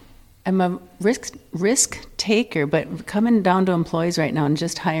a risk taker, but coming down to employees right now and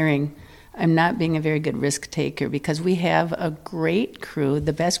just hiring, I'm not being a very good risk taker because we have a great crew,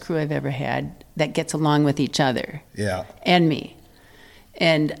 the best crew I've ever had, that gets along with each other. Yeah. And me.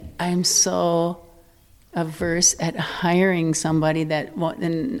 And I'm so averse at hiring somebody that won't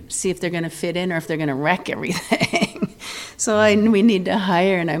then see if they're going to fit in or if they're going to wreck everything. So we need to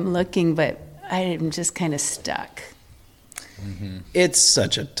hire, and I'm looking, but I'm just kind of stuck. Mm-hmm. It's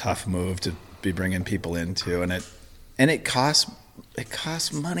such a tough move to be bringing people into, and it costs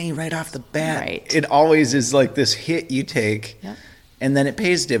money right off the bat. Right. It always is like this hit you take, yep. And then it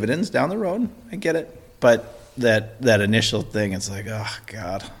pays dividends down the road. I get it, but that initial thing, it's like, oh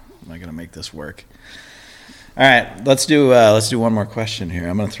God, am I going to make this work? All right, let's do one more question here.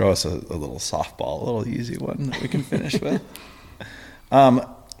 I'm going to throw us a little softball, a little easy one that we can finish with.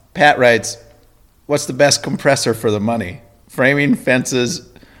 Pat writes, "What's the best compressor for the money? Framing, fences,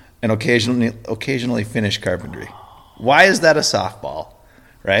 and occasionally finish carpentry." Why is that a softball,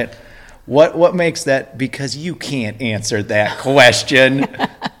 right? What makes that? Because you can't answer that question.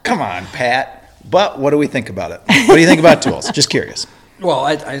 Come on, Pat. But what do we think about it? What do you think about tools? Just curious. Well,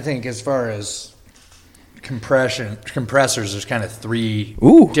 I think as far as compressors, there's kind of three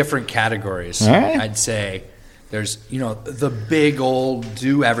different categories. Right. I'd say there's, the big old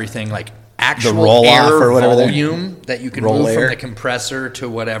do everything, like actual the roll air off or whatever volume that you can roll move air from the compressor to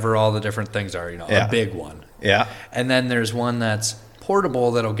whatever all the different things are, a big one. Yeah. And then there's one that's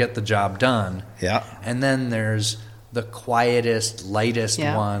portable that'll get the job done. Yeah. And then there's the quietest, lightest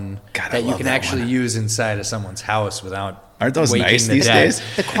one that you can actually use inside of someone's house without Aren't those waking nice the these dead. days?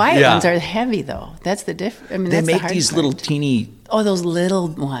 The quiet ones are heavy, though. That's the difference. I mean, they that's make the hard these part. little teeny. Oh, those little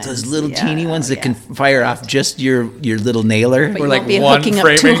ones. Those little teeny ones that can fire off just your little nailer. But or you like won't be one hooking up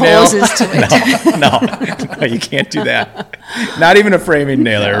two framing nail. hoses to it. No, you can't do that. Not even a framing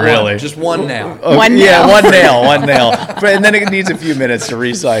nailer, really. Just one nail. Okay, One nail. Yeah, one nail. And then it needs a few minutes to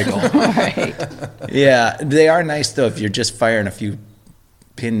recycle. Right. Yeah, they are nice though if you're just firing a few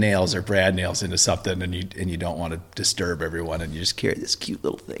pin nails or brad nails into something and you don't want to disturb everyone and you just carry this cute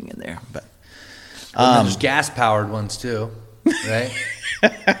little thing in there. But there's gas powered ones too, right?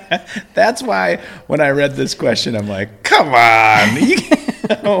 That's why when I read this question, I'm like, come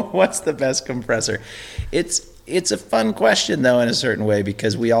on, what's the best compressor? It's a fun question though in a certain way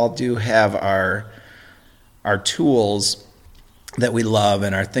because we all do have our tools that we love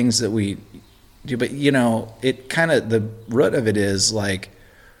and our things that we do, but it kind of the root of it is like,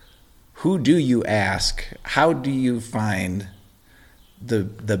 who do you ask? How do you find the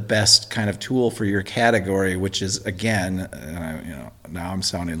best kind of tool for your category? Which is again, now I'm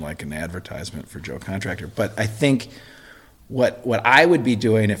sounding like an advertisement for Joe Contractor, but I think what I would be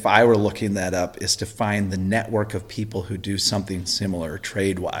doing if I were looking that up is to find the network of people who do something similar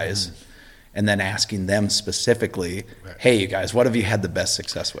trade-wise, and then asking them specifically, hey, you guys, what have you had the best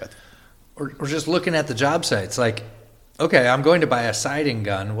success with? Or just looking at the job sites, like, okay, I'm going to buy a siding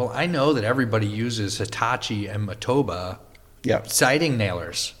gun. Well, I know that everybody uses Hitachi and Matoba siding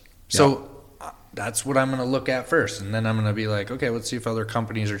nailers. So that's what I'm going to look at first. And then I'm going to be like, okay, let's see if other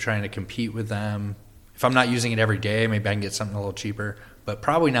companies are trying to compete with them. If I'm not using it every day, maybe I can get something a little cheaper, but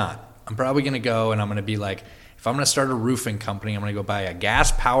probably not. I'm probably going to go and I'm going to be like, if I'm going to start a roofing company, I'm going to go buy a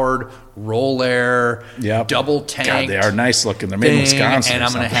gas-powered, roll-air, double tank. God, they are nice looking. They're made in Wisconsin. And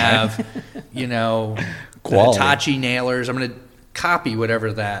I'm going to have, Hitachi nailers. I'm going to copy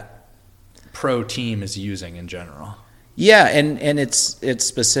whatever that pro team is using in general. Yeah, and it's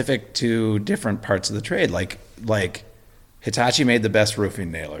specific to different parts of the trade. Like Hitachi made the best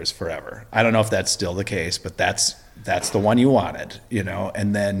roofing nailers forever. I don't know if that's still the case, but that's the one you wanted,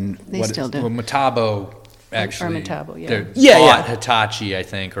 And then they still do. Well, Metabo actually, or Metabo, bought Hitachi, I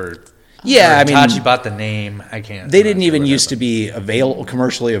think, or Hitachi bought the name. I can't. They didn't even used to be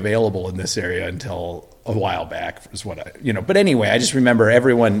commercially available in this area until a while back. Is what But anyway, I just remember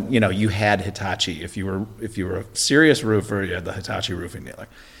everyone. You had Hitachi. If you were a serious roofer, you had the Hitachi roofing nailer.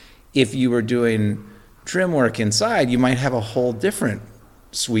 If you were doing trim work inside, you might have a whole different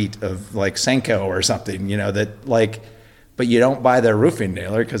suite of like Senko or something. But you don't buy their roofing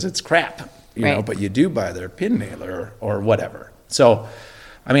nailer because it's crap. But you do buy their pin nailer or whatever. So,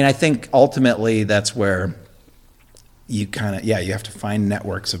 I think ultimately that's where you you have to find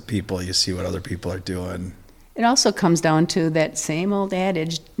networks of people. You see what other people are doing. It also comes down to that same old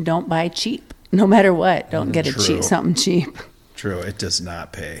adage, don't buy cheap. No matter what, don't get something cheap. True, it does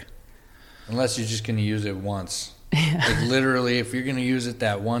not pay. Unless you're just going to use it once. Like literally, if you're going to use it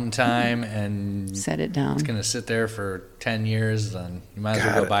that one time and set it down, it's going to sit there for 10 years, then you might as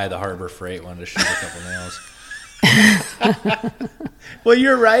well go buy the Harbor Freight one to shoot a couple nails. Well,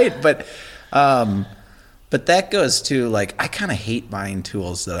 you're right, but that goes to I kind of hate buying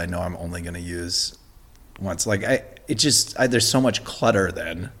tools that I know I'm only going to use once. There's so much clutter.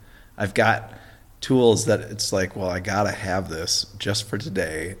 Then I've got tools that it's I gotta have this just for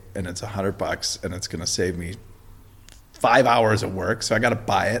today, and it's $100, and it's going to save me 5 hours of work, so I got to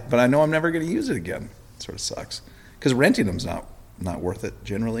buy it, but I know I'm never going to use it again. It sort of sucks because renting them's not worth it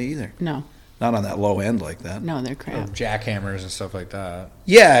generally either. No, not on that low end like that. No, they're crap. Or jackhammers and stuff like that.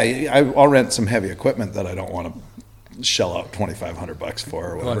 Yeah, I'll rent some heavy equipment that I don't want to shell out $2,500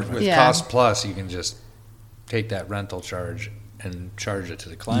 for or whatever. With Cost Plus, you can just take that rental charge and charge it to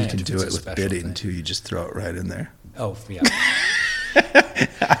the client. You can do it with bidding too. You just throw it right in there. Oh yeah.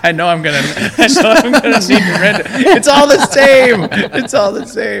 I know I'm gonna need to rent it. It's all the same. It's all the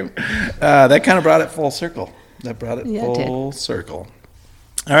same. That kind of brought it full circle. Full circle.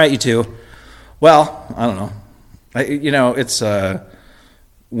 All right, you two. Well, I don't know. It's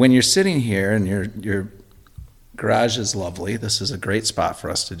when you're sitting here and your garage is lovely. This is a great spot for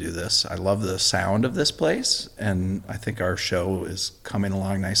us to do this. I love the sound of this place, and I think our show is coming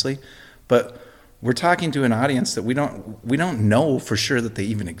along nicely. But we're talking to an audience that we don't know for sure that they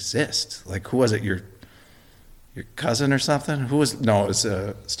even exist. Who was it? Your cousin or something? Who was? No, it was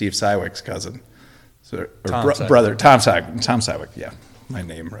Steve Sywick's cousin, brother. Tom Sywick. Yeah, my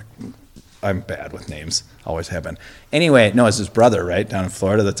name. I'm bad with names. Always have been. Anyway, no, it's his brother, right down in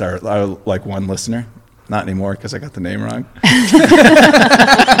Florida. That's our one listener. Not anymore because I got the name wrong.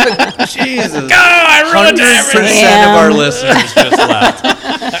 Jesus! Oh, I ruined everything. 100% of our listeners just left.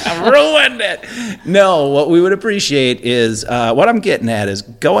 I ruined it. No, what we would appreciate is what I'm getting at is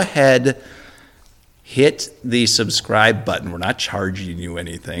go ahead, hit the subscribe button. We're not charging you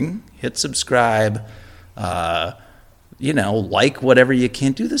anything. Hit subscribe. Like whatever you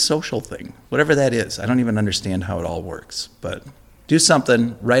can. Do the social thing, whatever that is. I don't even understand how it all works, but do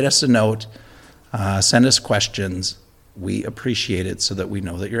something. Write us a note. Send us questions. We appreciate it so that we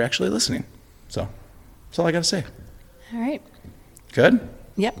know that you're actually listening. So that's all I got to say. All right. Good?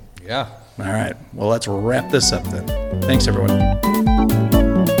 Yep. Yeah. All right. Well, let's wrap this up then. Thanks, everyone.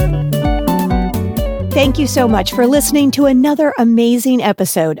 Thank you so much for listening to another amazing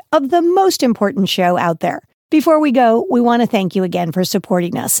episode of the most important show out there. Before we go, we want to thank you again for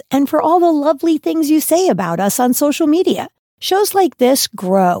supporting us and for all the lovely things you say about us on social media. Shows like this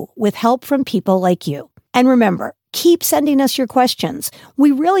grow with help from people like you. And remember, keep sending us your questions.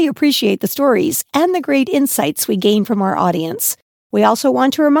 We really appreciate the stories and the great insights we gain from our audience. We also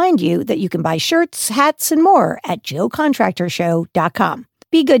want to remind you that you can buy shirts, hats, and more at joecontractorshow.com.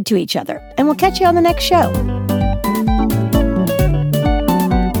 Be good to each other, and we'll catch you on the next show.